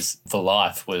Bad Boys for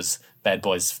Life was Bad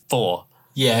Boys 4.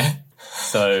 Yeah.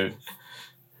 So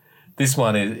this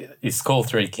one is called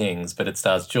Three Kings, but it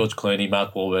stars George Clooney,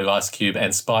 Mark Wahlberg, Ice Cube,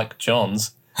 and Spike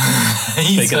Jonze,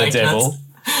 speaking of the devil,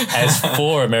 as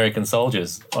 4 American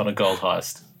soldiers on a gold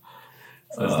heist.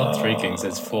 So there's not 3 kings,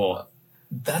 there's 4.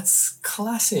 That's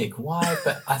classic. Why?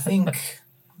 But I think,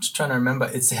 I'm just trying to remember,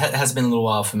 it has been a little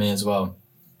while for me as well.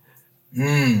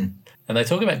 And they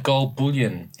talk about gold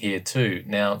bullion here too.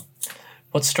 Now,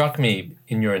 what struck me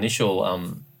in your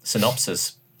initial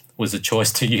synopsis was the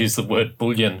choice to use the word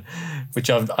bullion, which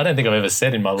I don't think I've ever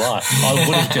said in my life. I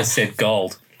would have just said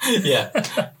gold. Yeah.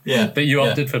 But you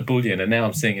opted for bullion, and now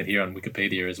I'm seeing it here on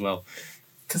Wikipedia as well.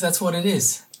 Because that's what it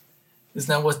is. Isn't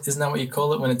that what you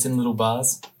call it when it's in little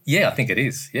bars? Yeah, I think it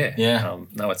is. Yeah. Yeah.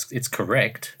 No, it's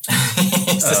correct.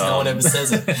 It's just no one ever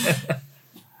says it.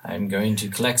 I'm going to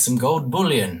collect some gold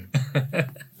bullion.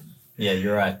 Yeah,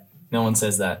 you're right. No one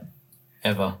says that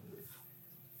ever.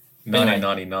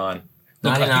 1999.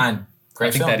 99.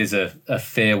 Great film. I think that is a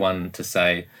fair one to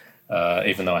say,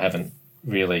 even though I haven't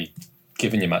really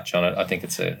given you much on it. I think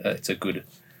it's a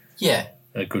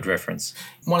good reference.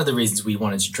 One of the reasons we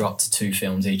wanted to drop to 2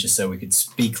 films each is so we could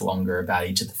speak longer about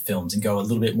each of the films and go a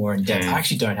little bit more in depth. I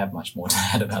actually don't have much more to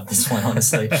add about this one,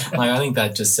 honestly. I think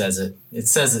that just says it. It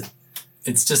says it.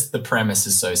 It's just the premise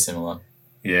is so similar.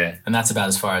 Yeah. And that's about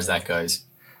as far as that goes.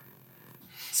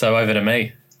 So over to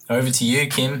me. Over to you,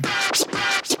 Kim.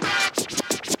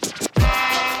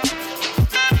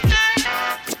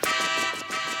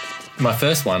 My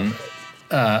first one,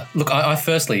 look, I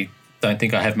firstly don't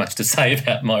think I have much to say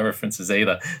about my references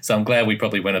either, so I'm glad we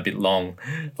probably went a bit long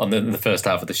on the first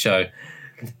half of the show.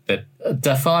 But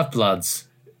Da 5 Bloods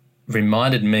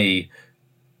reminded me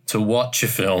to watch a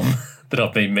film that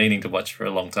I've been meaning to watch for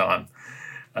a long time,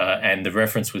 and the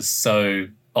reference was so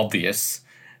obvious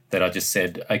that I just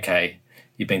said, okay,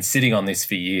 you've been sitting on this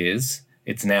for years,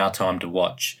 it's now time to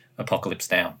watch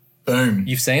Apocalypse Now. Boom.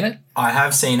 You've seen it? I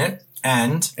have seen it.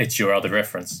 And it's your other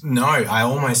reference. No, I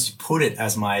almost put it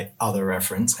as my other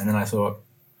reference, and then I thought,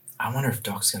 I wonder if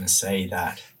Doc's going to say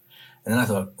that. And then I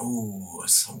thought, oh,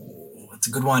 it's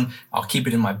a good one. I'll keep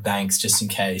it in my banks just in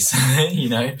case, you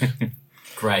know?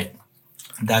 Great.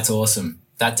 That's awesome.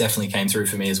 That definitely came through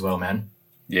for me as well, man.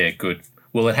 Yeah, good.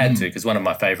 Well, it had to, because one of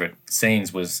my favourite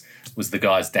scenes was the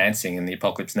guys dancing in the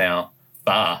Apocalypse Now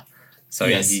bar. So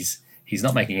yes. He's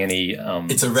not making any...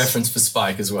 it's a reference for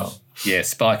Spike as well. Yeah,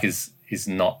 Spike is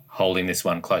not holding this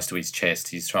one close to his chest.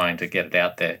 He's trying to get it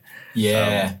out there.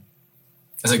 Yeah.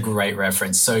 That's a great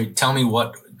reference. So tell me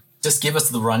just give us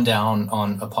the rundown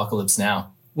on Apocalypse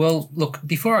Now. Well, look,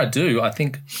 before I do, I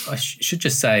think I should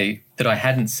just say that I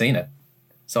hadn't seen it.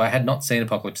 So I had not seen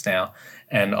Apocalypse Now,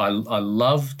 and I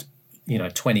loved,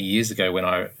 20 years ago when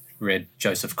I read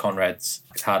Joseph Conrad's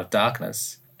Heart of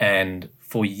Darkness, and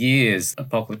for years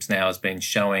Apocalypse Now has been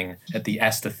showing at the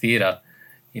Astor Theatre,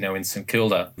 in St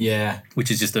Kilda. Yeah. Which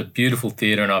is just a beautiful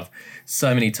theatre, and I've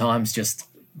so many times just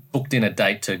booked in a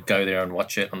date to go there and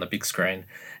watch it on the big screen.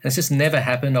 And it's just never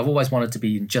happened. I've always wanted to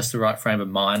be in just the right frame of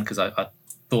mind because I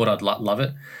thought I'd love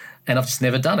it, and I've just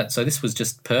never done it. So this was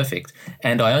just perfect.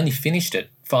 And I only finished it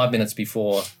 5 minutes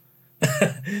before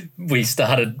we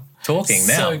started talking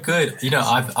now. So good.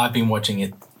 I've been watching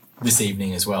it this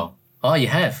evening as well. Oh, you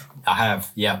have? I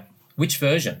have, yeah. Which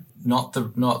version? Not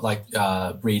like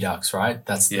Redux, right?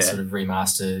 That's the sort of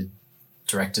remastered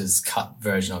director's cut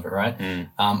version of it, right?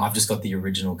 I've just got the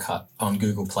original cut on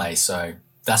Google Play, so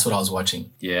that's what I was watching.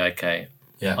 Yeah, okay.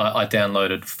 Yeah. I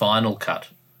downloaded Final Cut,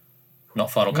 not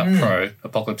Final Cut Pro,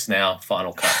 Apocalypse Now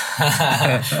Final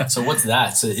Cut. So what's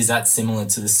that? So is that similar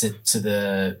to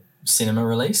the cinema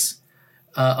release?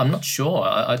 I'm not sure.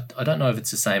 I don't know if it's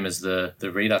the same as the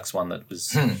Redux one that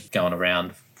was going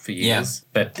around for years,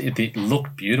 but it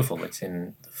looked beautiful. It's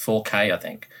in 4K, I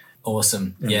think.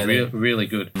 Awesome. And yeah. Really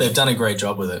good. They've done a great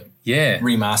job with it. Yeah.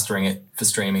 Remastering it for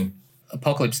streaming.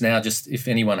 Apocalypse Now, just if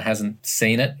anyone hasn't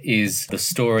seen it, is the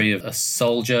story of a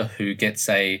soldier who gets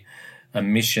a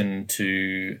mission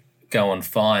to go and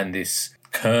find this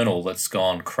colonel that's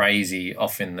gone crazy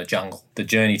off in the jungle. The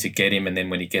journey to get him, and then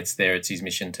when he gets there, it's his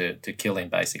mission to kill him,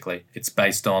 basically. It's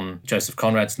based on Joseph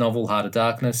Conrad's novel, Heart of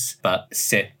Darkness, but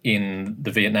set in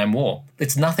the Vietnam War.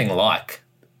 It's nothing like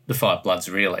The Five Bloods,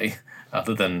 really,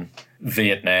 other than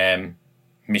Vietnam,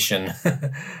 mission.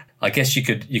 I guess you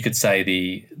could say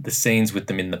the scenes with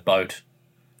them in the boat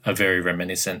are very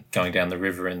reminiscent, going down the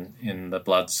river in The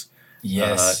Bloods.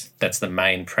 Yes. That's the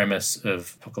main premise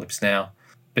of Apocalypse Now.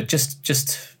 But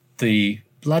just the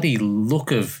bloody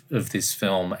look of this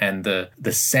film and the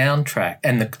soundtrack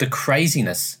and the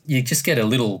craziness, you just get a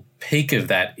little peek of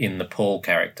that in the Paul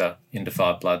character in The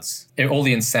Five Bloods. All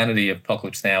the insanity of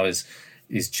Apocalypse Now is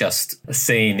just a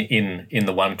scene in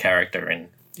the one character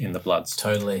in The Bloods.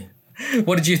 Totally.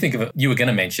 What did you think of it? You were going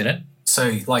to mention it.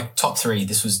 So, top 3,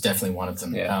 this was definitely one of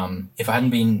them. Yeah. If I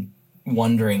hadn't been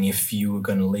wondering if you were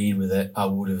going to lead with it, I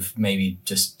would have maybe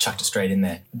just chucked it straight in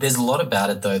there. There's a lot about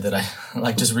it, though, that I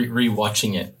like just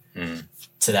re-watching it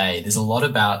today. There's a lot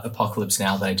about Apocalypse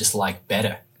Now that I just like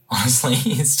better. Honestly,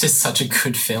 it's just such a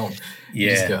good film.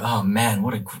 Yeah. You just go, oh, man,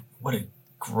 what a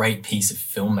great piece of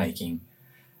filmmaking.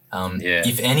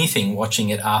 If anything, watching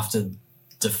it after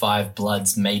The Five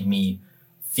Bloods made me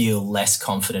feel less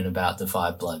confident about The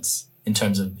Five Bloods in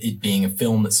terms of it being a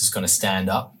film that's just going to stand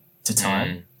up to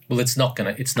time. Well, it's not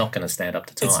gonna stand up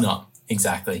to time. It's not,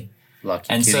 exactly.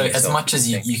 And so as much as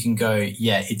you can go,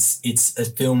 yeah, it's a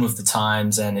film of the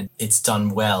times and it's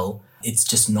done well, it's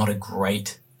just not a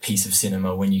great piece of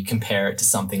cinema when you compare it to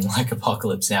something like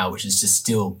Apocalypse Now, which is just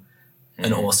still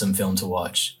an awesome film to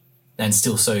watch and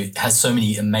still has so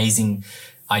many amazing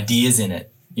ideas in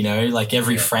it. You know, like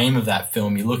every frame of that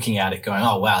film, you're looking at it going,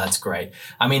 oh, wow, that's great.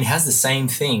 I mean, it has the same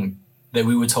thing that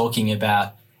we were talking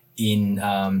about in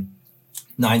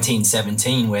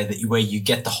 1917, where you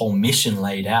get the whole mission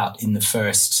laid out in the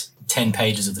first 10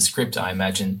 pages of the script, I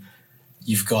imagine.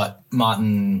 You've got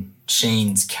Martin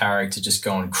Sheen's character just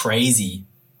going crazy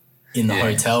in the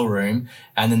hotel room.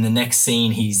 And then the next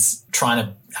scene, he's trying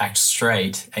to act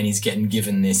straight and he's getting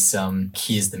given this,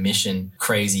 here's the mission,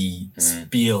 crazy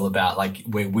spiel about like,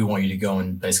 we want you to go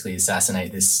and basically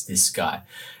assassinate this guy.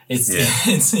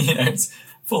 It's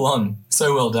full on.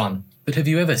 So well done. But have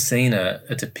you ever seen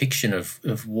a depiction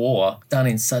of war done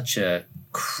in such a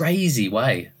crazy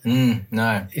way?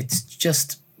 No. It's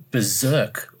just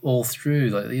berserk all through.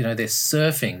 Like, they're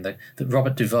surfing. The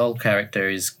Robert Duvall character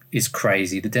is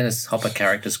crazy. The Dennis Hopper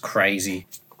character's crazy.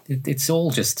 It's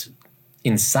all just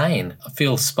insane. I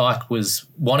feel Spike was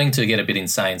wanting to get a bit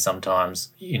insane sometimes.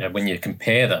 When you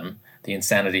compare them, the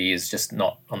insanity is just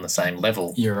not on the same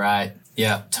level. You're right.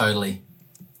 Yeah, totally.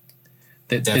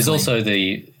 There's also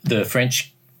the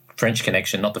French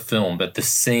connection, not the film, but the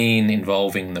scene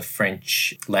involving the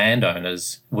French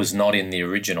landowners was not in the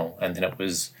original, and then it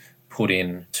was put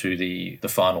in to the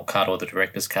final cut or the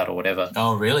director's cut or whatever.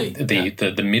 Oh, really?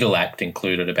 The middle act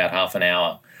included about half an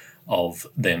hour of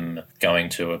them going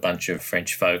to a bunch of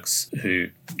French folks who,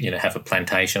 have a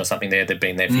plantation or something there. They've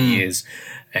been there for years,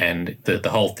 and the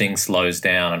whole thing slows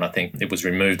down, and I think it was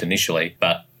removed initially,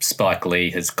 but Spike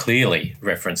Lee has clearly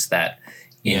referenced that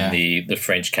in the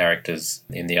French characters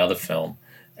in the other film,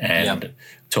 and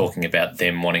talking about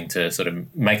them wanting to sort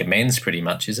of make amends pretty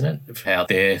much, isn't it, of how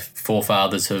their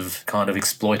forefathers have kind of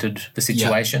exploited the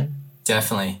situation. Yep,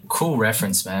 definitely. Cool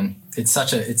reference, man. It's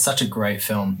such a great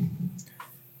film.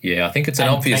 Yeah, I think it's an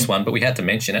obvious one, but we had to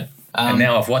mention it. And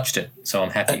now I've watched it, so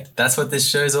I'm happy. That's what this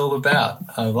show's all about.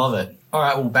 I love it. All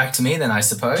right, well, back to me then, I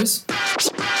suppose.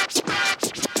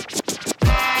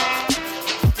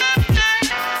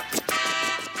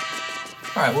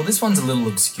 All right, well, this one's a little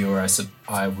obscure,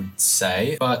 I would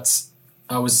say, but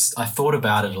I thought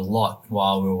about it a lot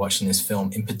while we were watching this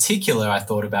film. In particular, I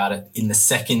thought about it in the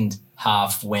second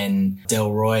half when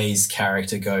Delroy's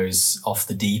character goes off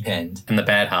the deep end. In the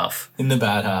bad half. In the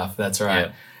bad half, that's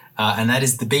right. Yeah. And that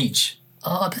is The Beach.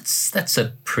 Oh, that's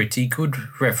a pretty good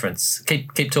reference.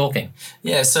 Keep talking.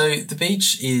 Yeah, so The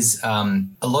Beach is, a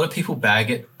lot of people bag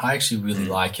it. I actually really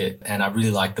like it, and I really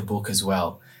like the book as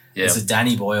well. Yeah. It's a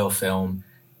Danny Boyle film,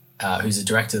 who's a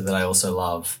director that I also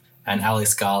love. And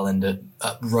Alex Garland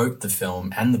wrote the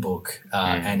film and the book,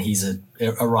 and he's a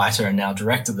writer and now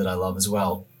director that I love as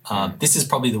well. This is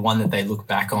probably the one that they look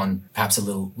back on perhaps with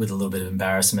a little bit of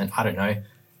embarrassment. I don't know.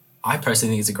 I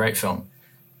personally think it's a great film.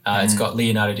 It's got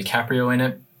Leonardo DiCaprio in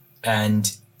it,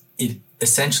 and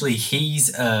essentially he's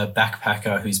a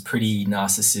backpacker who's pretty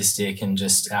narcissistic and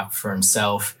just out for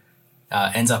himself,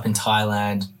 ends up in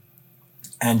Thailand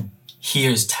and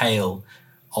hears tale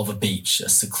of a beach, a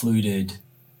secluded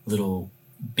little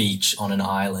beach on an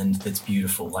island that's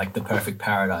beautiful, like the perfect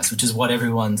paradise, which is what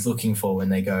everyone's looking for when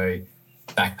they go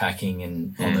backpacking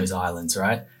and on those islands,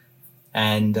 right?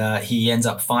 And he ends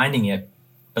up finding it,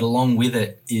 but along with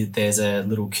it, there's a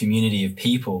little community of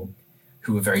people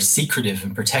who are very secretive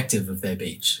and protective of their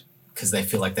beach because they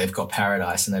feel like they've got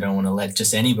paradise and they don't want to let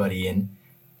just anybody in.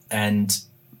 And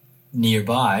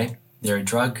nearby, they're a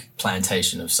drug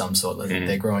plantation of some sort.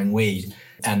 They're growing weed.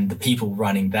 And the people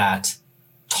running that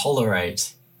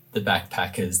tolerate the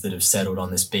backpackers that have settled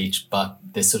on this beach, but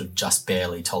they're sort of just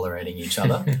barely tolerating each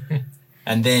other.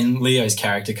 And then Leo's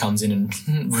character comes in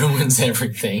and ruins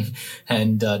everything.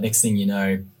 And next thing you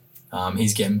know,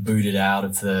 he's getting booted out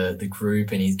of the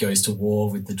group and he goes to war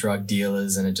with the drug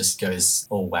dealers and it just goes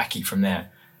all wacky from there.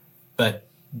 But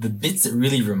the bits that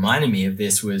really reminded me of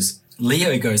this was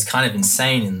Leo goes kind of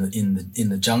insane in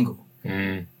the jungle.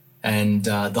 And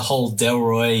the whole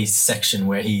Delroy section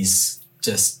where he's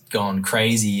just gone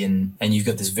crazy and you've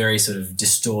got this very sort of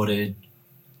distorted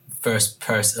first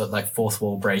person, like fourth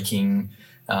wall breaking.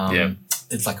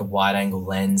 It's like a wide angle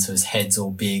lens, so his head's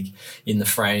all big in the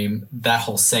frame. That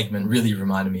whole segment really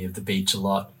reminded me of the beach a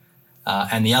lot.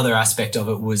 And the other aspect of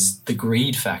it was the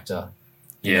greed factor.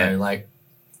 You know, like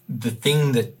the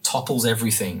thing that topples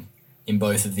everything in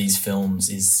both of these films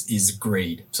is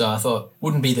greed. So I thought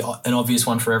wouldn't be an obvious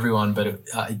one for everyone, but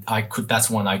that's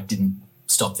one I didn't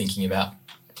stop thinking about.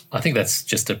 I think that's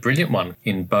just a brilliant one.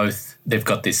 In both, they've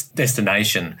got this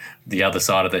destination, the other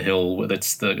side of the hill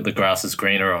that's the grass is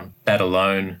greener on. That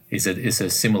alone is a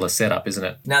similar setup, isn't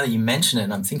it? Now that you mention it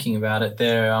and I'm thinking about it,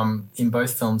 they're in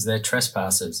both films they're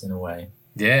trespassers in a way.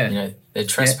 Yeah. You know, they're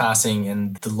trespassing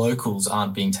and the locals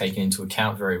aren't being taken into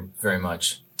account very, very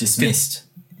much. Dismissed.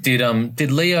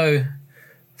 Did Leo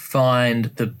find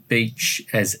the beach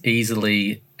as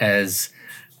easily as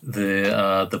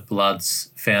the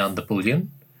Bloods found the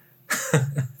bullion?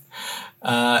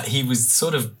 He was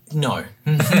sort of not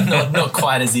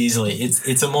quite as easily.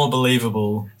 It's a more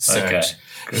believable search.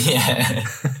 Okay, yeah,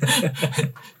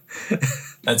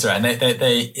 that's right.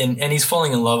 And he's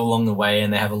falling in love along the way,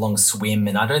 and they have a long swim.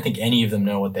 And I don't think any of them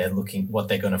know what they're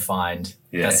going to find.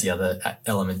 Yeah. That's the other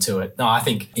element to it. No, I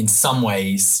think in some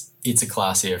ways it's a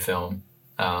classier film.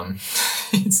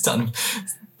 It's done.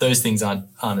 Those things aren't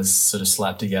as sort of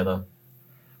slapped together.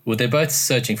 Well, they're both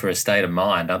searching for a state of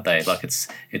mind, aren't they? Like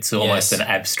it's almost an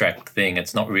abstract thing.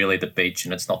 It's not really the beach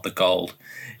and it's not the gold.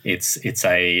 It's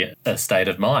a state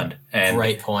of mind. And,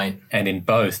 great point. And in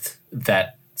both,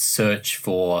 that search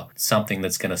for something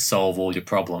that's going to solve all your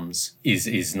problems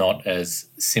is not as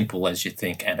simple as you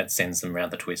think, and it sends them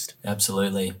around the twist.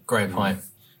 Absolutely. Great point.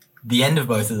 The end of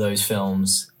both of those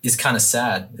films is kind of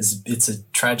sad. It's a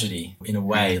tragedy in a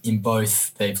way. In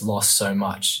both, they've lost so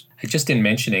much. Just in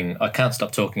mentioning, I can't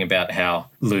stop talking about how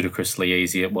ludicrously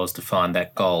easy it was to find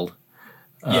that gold.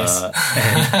 Yes.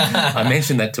 I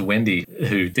mentioned that to Wendy,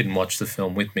 who didn't watch the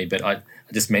film with me, but I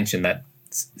just mentioned that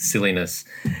silliness.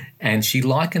 And she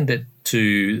likened it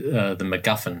to the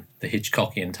MacGuffin, the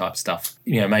Hitchcockian type stuff.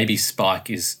 You know, maybe Spike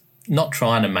is not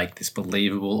trying to make this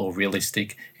believable or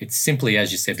realistic. It's simply,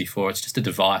 as you said before, it's just a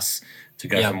device to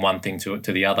go from one thing to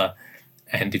the other.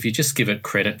 And if you just give it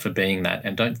credit for being that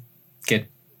and don't get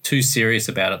too serious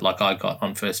about it like I got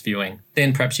on first viewing,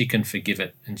 then perhaps you can forgive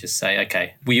it and just say,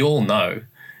 okay, we all know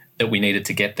that we needed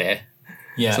to get there.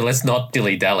 Yeah. So let's not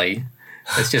dilly-dally.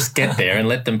 Let's just get there and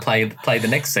let them play the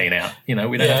next scene out. You know,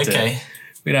 we don't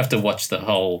have to watch the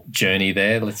whole journey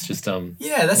there. Let's just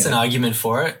that's an argument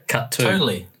for it. Cut to.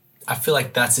 Totally. I feel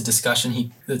like that's a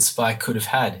discussion that Spike could have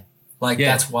had. Like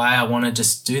that's why I want to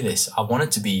just do this. I want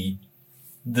it to be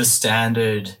the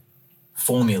standard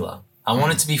formula. I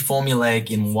want it to be formulaic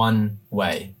in one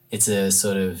way. It's a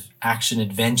sort of action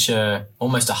adventure,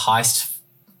 almost a heist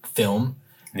film.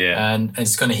 Yeah. And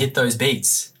it's going to hit those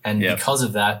beats. And because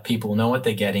of that, people know what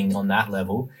they're getting on that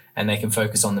level and they can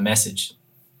focus on the message.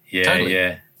 Yeah,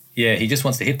 totally. Yeah, he just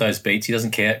wants to hit those beats. He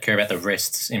doesn't care about the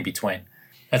rests in between.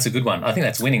 That's a good one. I think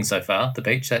that's winning so far, the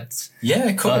beach.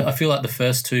 Cool. I feel like the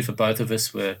first two for both of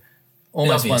us were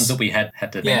almost ones that we had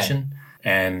to mention,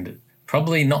 and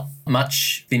probably not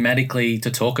much thematically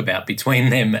to talk about between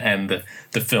them and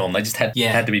the film. They just had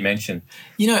to be mentioned.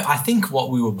 You know, I think what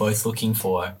we were both looking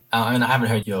for, and I haven't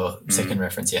heard your second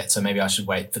reference yet, so maybe I should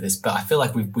wait for this, but I feel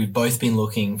like we've both been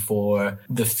looking for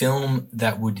the film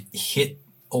that would hit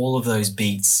all of those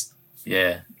beats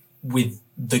with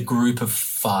the group of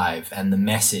five and the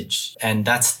message, and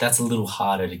that's a little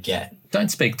harder to get. Don't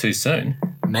speak too soon.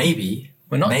 Maybe.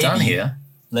 We're not done here.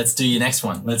 Let's do your next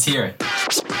one. Let's hear it.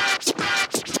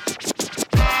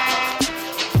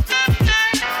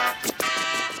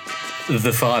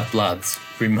 The Five Bloods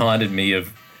reminded me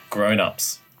of Grown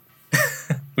Ups,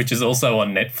 which is also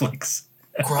on Netflix.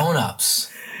 Grown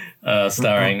Ups.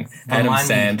 starring Adam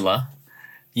Sandler.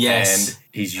 Yes. And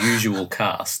his usual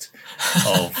cast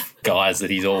of guys that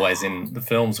he's always in the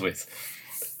films with.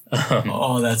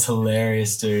 That's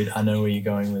hilarious, dude. I know where you're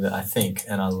going with it, I think,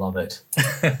 and I love it.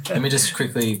 Let me just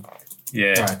quickly...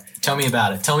 Yeah. All right. Tell me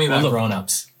about it. Tell me about Grown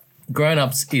Ups. Grown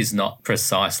Ups is not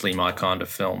precisely my kind of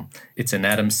film. It's an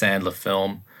Adam Sandler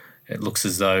film. It looks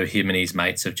as though him and his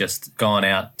mates have just gone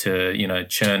out to,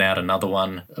 churn out another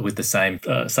one with the same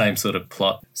sort of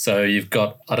plot. So you've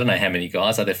got, I don't know how many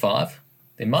guys. Are there 5?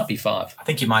 There might be 5. I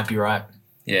think you might be right.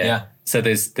 Yeah. So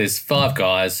there's 5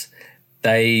 guys.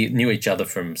 They knew each other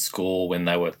from school when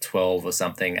they were 12 or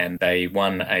something, and they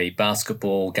won a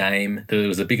basketball game. It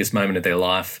was the biggest moment of their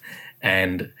life,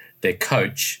 and their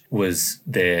coach was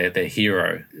their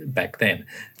hero back then.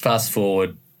 Fast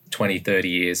forward 20, 30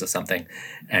 years or something,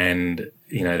 and,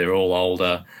 they're all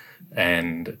older,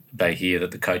 and they hear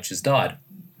that the coach has died.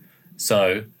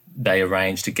 So they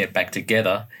arrange to get back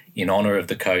together in honour of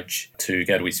the coach to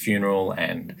go to his funeral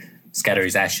and scatter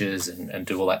his ashes and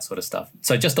do all that sort of stuff.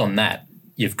 So just on that,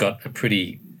 you've got a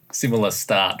pretty similar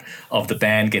start of the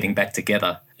band getting back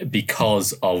together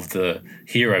because of the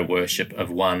hero worship of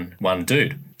one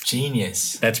dude.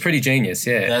 Genius. That's pretty genius,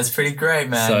 yeah. That's pretty great,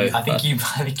 man. So, I think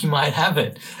you might have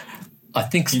it. I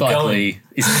think Spike Lee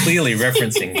is clearly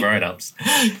referencing Grown Ups.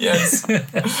 Yes.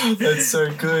 That's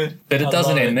so good. But it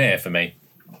doesn't end there for me.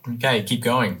 Okay, keep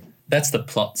going. That's the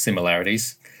plot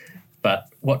similarities. But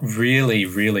what really,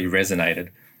 really resonated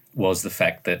was the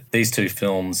fact that these 2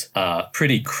 films are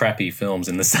pretty crappy films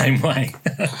in the same way.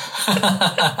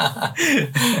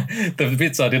 The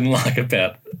bits I didn't like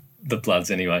about The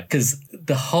Bloods anyway, because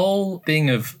the whole thing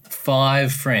of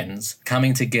 5 friends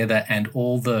coming together and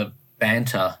all the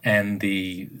banter and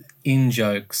the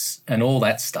in-jokes and all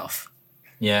that stuff,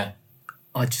 yeah,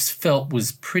 I just felt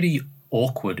was pretty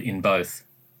awkward in both.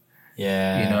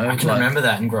 Yeah, I can remember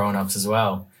that in Grown Ups as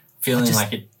well. Feeling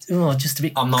like it... Oh, just a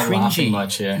bit I'm not cringy. Laughing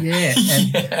much, yeah. Yeah,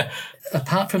 and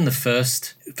apart from the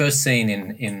first scene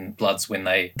in Bloods when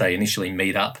they initially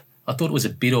meet up, I thought it was a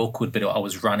bit awkward, but I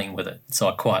was running with it, so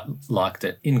I quite liked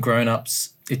it. In Grown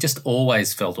Ups, it just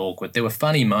always felt awkward. There were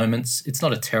funny moments. It's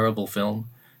not a terrible film.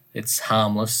 It's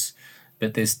harmless,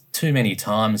 but there's too many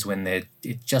times when it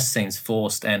just seems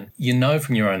forced, and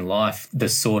from your own life the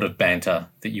sort of banter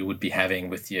that you would be having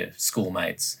with your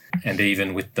schoolmates and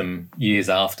even with them years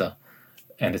after.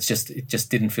 And it just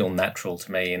didn't feel natural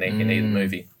to me in either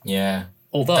movie. Yeah.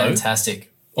 Although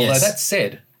fantastic. That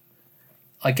said,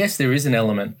 I guess there is an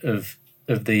element of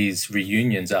these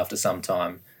reunions after some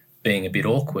time being a bit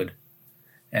awkward.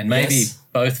 And maybe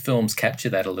both films capture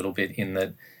that a little bit in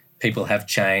that people have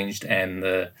changed and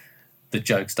the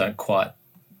jokes don't quite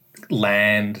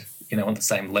land, on the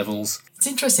same levels. It's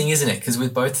interesting, isn't it? Because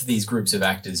with both of these groups of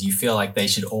actors, you feel like they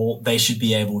should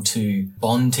be able to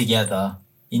bond together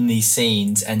in these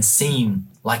scenes and seem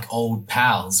like old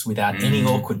pals without any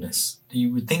awkwardness.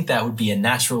 You would think that would be a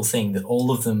natural thing that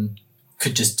all of them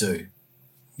could just do.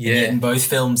 Yeah. And yet in both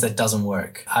films that doesn't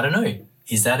work. I don't know.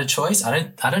 Is that a choice?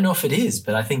 I don't know if it is,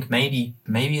 but I think maybe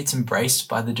it's embraced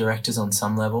by the directors on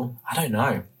some level. I don't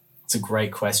know. It's a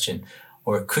great question.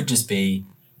 Or it could just be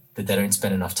that they don't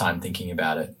spend enough time thinking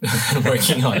about it and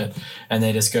working on it. And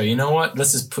they just go, you know what?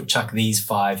 Let's just chuck these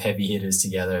 5 heavy hitters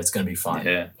together. It's going to be fine.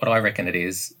 Yeah. What I reckon it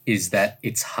is that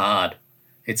it's hard.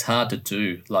 It's hard to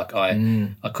do. Like I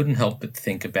couldn't help but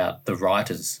think about the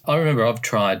writers. I remember I've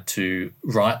tried to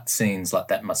write scenes like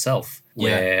that myself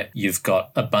where you've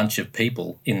got a bunch of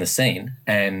people in the scene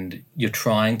and you're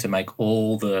trying to make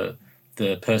all the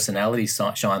personalities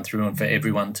shine through and for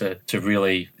everyone to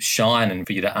really shine and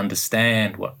for you to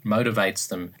understand what motivates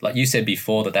them. Like you said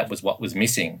before that was what was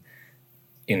missing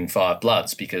in 5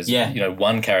 Bloods because,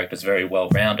 one character is very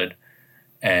well-rounded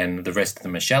and the rest of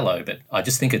them are shallow. But I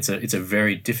just think it's a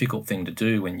very difficult thing to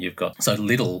do when you've got so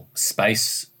little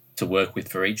space to work with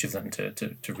for each of them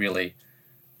to really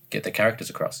get the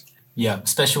characters across. Yeah,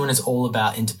 especially when it's all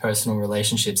about interpersonal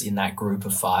relationships in that group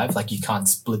of 5. Like you can't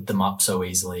split them up so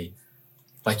easily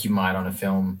like you might on a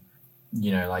film,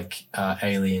 like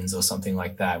Aliens or something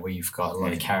like that, where you've got a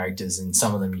lot of characters and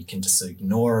some of them you can just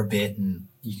ignore a bit and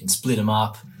you can split them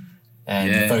up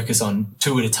and focus on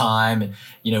 2 at a time. And,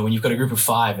 when you've got a group of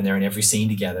 5 and they're in every scene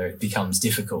together, it becomes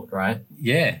difficult, right?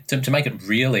 Yeah, to make it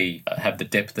really have the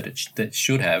depth that it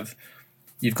should have,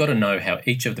 you've got to know how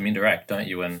each of them interact, don't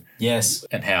you? And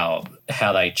and how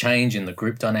they change in the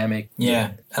group dynamic.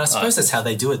 Yeah, and I suppose that's how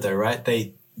they do it though, right?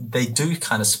 They do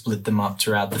kind of split them up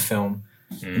throughout the film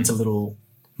into little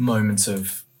moments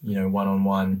of,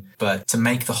 one-on-one. But to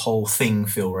make the whole thing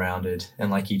feel rounded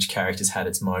and like each character's had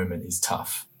its moment is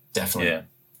tough, definitely. Yeah.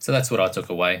 So that's what I took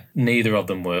away. Neither of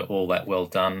them were all that well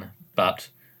done, but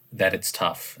that it's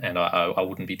tough, and I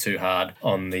wouldn't be too hard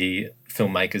on the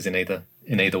filmmakers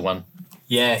in either one.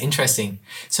 Yeah, interesting.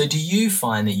 So do you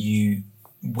find that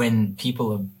when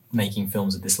people are making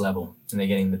films at this level and they're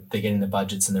getting the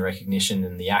budgets and the recognition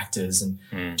and the actors, and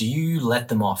do you let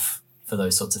them off for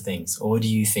those sorts of things, or do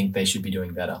you think they should be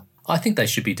doing better? I think they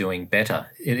should be doing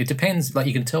better. It depends. Like,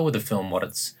 you can tell with a film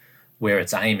where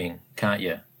it's aiming, can't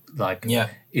you? Like,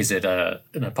 is it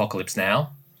an Apocalypse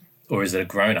Now, or is it a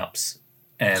Grown Ups?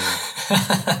 And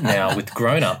now with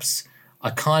Grown Ups, I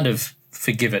kind of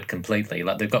forgive it completely.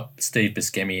 Like, they've got Steve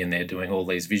Buscemi in there doing all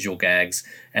these visual gags,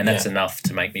 and that's enough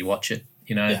to make me watch it,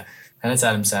 you know? Yeah. And it's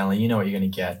Adam Sandler. You know what you're going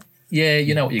to get. Yeah,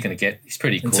 you know what you're going to get. He's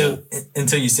pretty cool.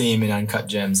 Until you see him in Uncut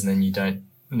Gems, and then you don't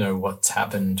know what's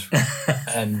happened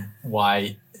and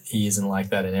why he isn't like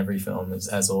that in every film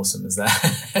as awesome as that.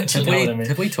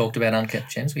 Have we talked about Uncut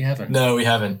Gems? We haven't. No, we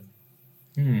haven't.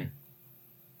 Yeah.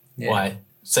 Why?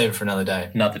 Save it for another day.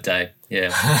 Another day,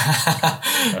 yeah.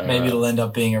 Maybe it'll end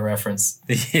up being a reference.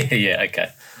 Yeah,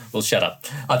 okay. Well, shut up.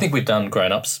 I think we've done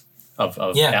Grown Ups. I've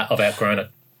outgrown it.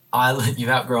 You've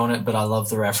outgrown it, but I love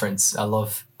the reference. I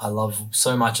love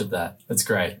so much of that. That's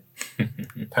great.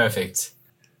 Perfect.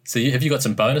 So have you got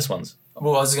some bonus ones?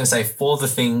 Well, I was going to say, for the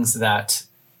things that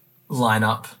line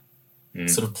up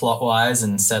sort of plot-wise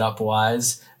and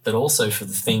setup-wise, but also for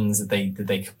the things that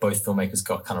they both filmmakers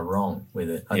got kind of wrong with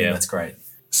it. I think that's great.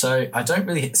 So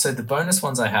the bonus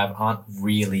ones I have aren't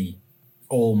really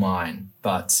all mine,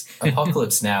 but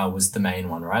Apocalypse Now was the main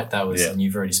one, right? That was, and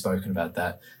you've already spoken about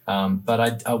that.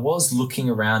 But I was looking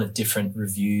around at different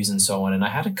reviews and so on, and I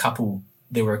had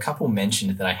there were a couple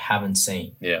mentioned that I haven't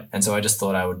seen. Yeah. And so I just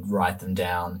thought I would write them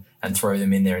down and throw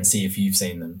them in there and see if you've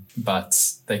seen them.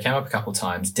 But they came up a couple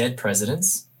times. Dead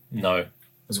Presidents. No.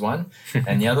 Was one.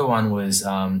 And the other one was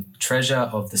Treasure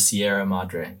of the Sierra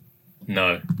Madre.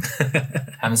 No.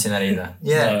 Haven't seen that either.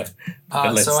 Yeah.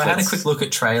 No. So I had a quick look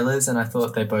at trailers, and I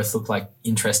thought they both looked like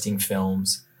interesting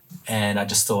films. And I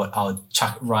just thought I would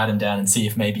write them down and see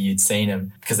if maybe you'd seen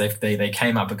them, because they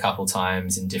came up a couple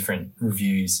times in different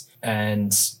reviews,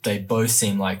 and they both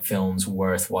seem like films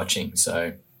worth watching.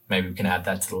 So maybe we can add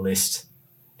that to the list,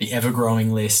 the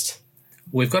ever-growing list.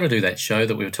 We've got to do that show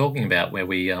that we were talking about where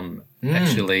we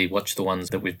actually watch the ones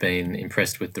that we've been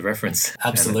impressed with the reference.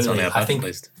 Absolutely. And it's on our bucket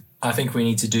list. I think we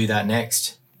need to do that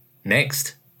next.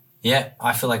 Next? Yeah,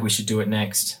 I feel like we should do it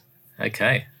next.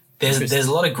 Okay. There's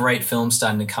a lot of great films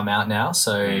starting to come out now,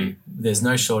 so there's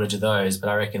no shortage of those, but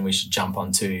I reckon we should jump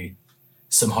onto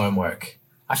some homework.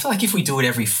 I feel like if we do it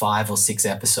every 5 or 6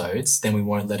 episodes, then we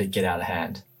won't let it get out of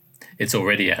hand. It's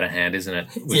already out of hand, isn't it?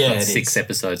 We've got 6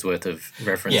 episodes worth of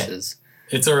references.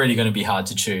 Yeah. It's already going to be hard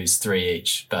to choose 3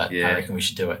 each, but I reckon we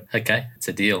should do it. Okay, it's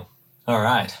a deal. All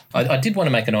right. I did want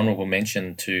to make an honourable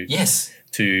mention to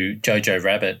Jojo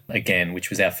Rabbit again, which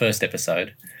was our first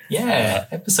episode. Yeah,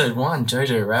 episode 1,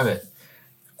 Jojo Rabbit.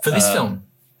 For this film?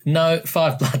 No,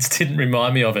 Five Bloods didn't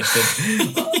remind me of it,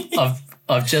 but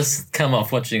I've just come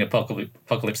off watching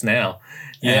Apocalypse Now,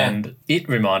 and it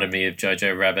reminded me of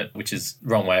Jojo Rabbit, which is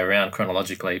wrong way around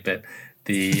chronologically, but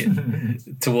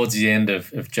towards the end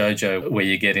of Jojo, where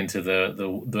you get into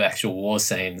the actual war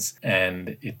scenes,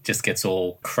 and it just gets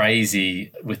all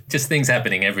crazy with just things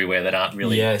happening everywhere that aren't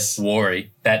really war-y.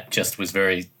 That just was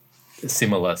very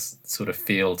similar sort of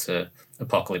feel to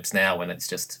Apocalypse Now, when it's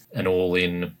just an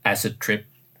all-in acid trip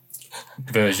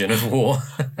version of war.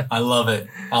 I love it.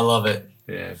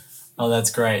 Yeah. Oh,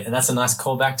 that's great. And that's a nice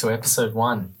callback to episode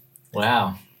 1.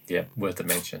 Wow. Yeah, worth a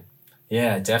mention.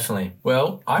 Yeah, definitely.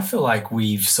 Well, I feel like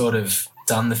we've sort of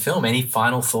done the film. Any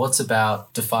final thoughts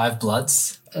about Da 5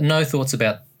 Bloods? No thoughts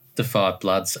about Da 5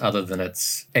 Bloods other than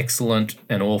it's excellent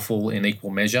and awful in equal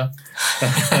measure.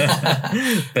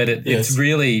 But it's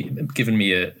really given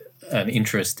me an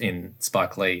interest in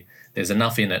Spike Lee. There's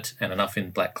enough in it, and enough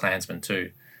in Black Klansman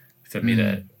too, for me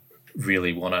to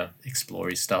really want to explore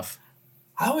his stuff.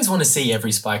 I always want to see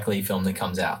every Spike Lee film that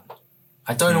comes out.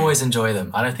 I don't always enjoy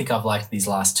them. I don't think I've liked these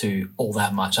last 2 all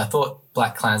that much. I thought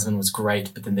Black Klansman was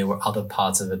great, but then there were other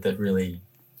parts of it that really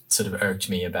sort of irked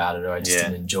me about it, or I just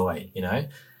didn't enjoy, you know?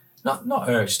 Not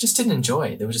irked, just didn't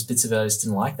enjoy. There were just bits of it I just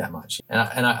didn't like that much.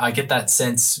 And I get that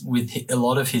sense with a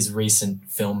lot of his recent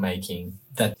filmmaking,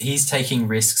 that he's taking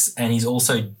risks, and he's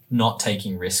also not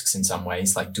taking risks in some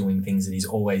ways, like doing things that he's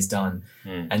always done.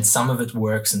 And some of it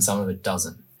works and some of it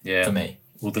doesn't for me.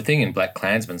 Well, the thing in Black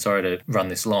Klansman, sorry to run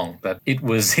this long, but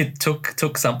it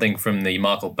took something from the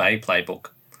Michael Bay playbook.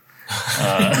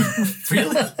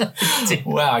 Really?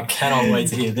 Wow, I cannot wait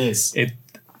to hear this.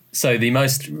 So the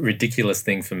most ridiculous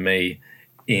thing for me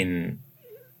in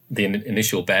the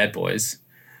initial Bad Boys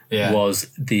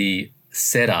was the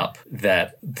setup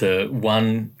that the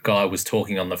one guy was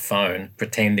talking on the phone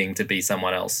pretending to be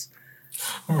someone else.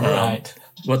 Right.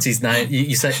 What's his name?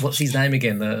 You say, what's his name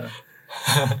again?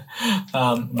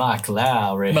 Mark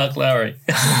Lowry. Mark Lowry.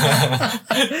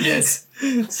 Yes.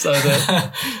 So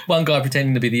the one guy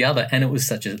pretending to be the other, and it was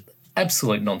such an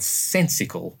absolute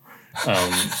nonsensical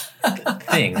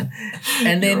thing.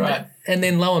 And then, right. and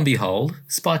then, lo and behold,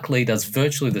 Spike Lee does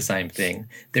virtually the same thing.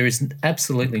 There is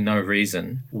absolutely no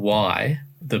reason why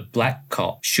the black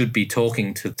cop should be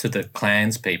talking to the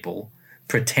Klans people,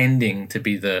 pretending to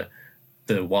be the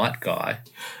white guy.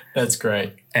 That's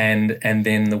great. And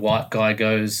then the white guy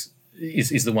is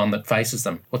the one that faces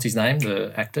them. What's his name?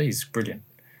 The actor? He's brilliant.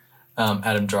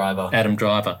 Adam Driver. Adam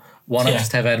Driver. Why not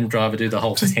just have Adam Driver do the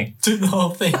whole thing? Do the whole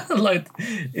thing. Like,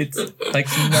 it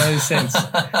makes no sense.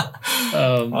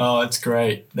 Oh, it's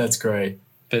great. That's great.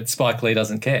 But Spike Lee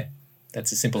doesn't care.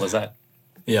 That's as simple as that.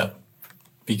 Yeah,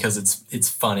 because it's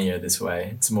funnier this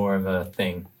way. It's more of a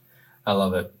thing. I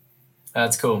love it.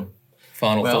 That's cool.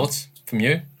 Final thoughts from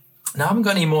you? No, I haven't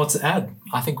got any more to add.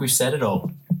 I think we've said it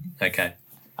all. Okay.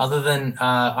 Other than,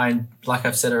 like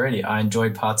I've said already, I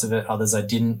enjoyed parts of it. Others I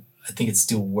didn't. I think it's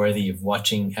still worthy of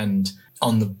watching and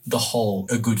on the whole,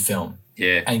 a good film.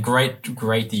 Yeah. And great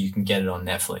that you can get it on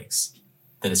Netflix,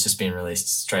 that it's just been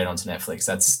released straight onto Netflix.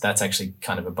 That's actually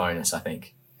kind of a bonus, I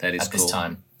think. That is cool. At this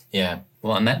time. Yeah.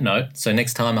 Well, on that note, so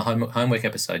next time a homework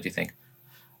episode, do you think?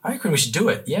 I reckon we should do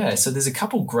it, yeah. So there's a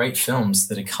couple great films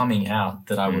that are coming out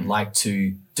that I would like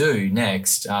to do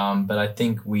next, but I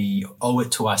think we owe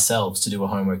it to ourselves to do a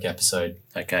homework episode.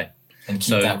 Okay. And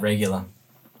keep that regular.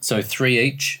 So 3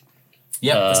 each?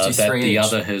 Yeah, let's do 3 that each. the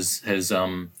other has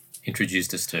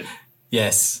introduced us to.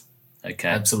 Yes. Okay.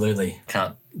 Absolutely.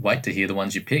 Can't wait to hear the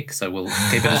ones you pick, so we'll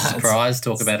keep it as a surprise,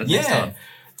 talk about it next time.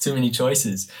 Too many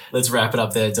choices. Let's wrap it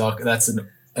up there, Doc. That's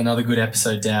another good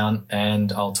episode down,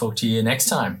 and I'll talk to you next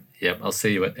time. Yep, I'll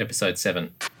see you at episode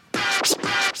 7.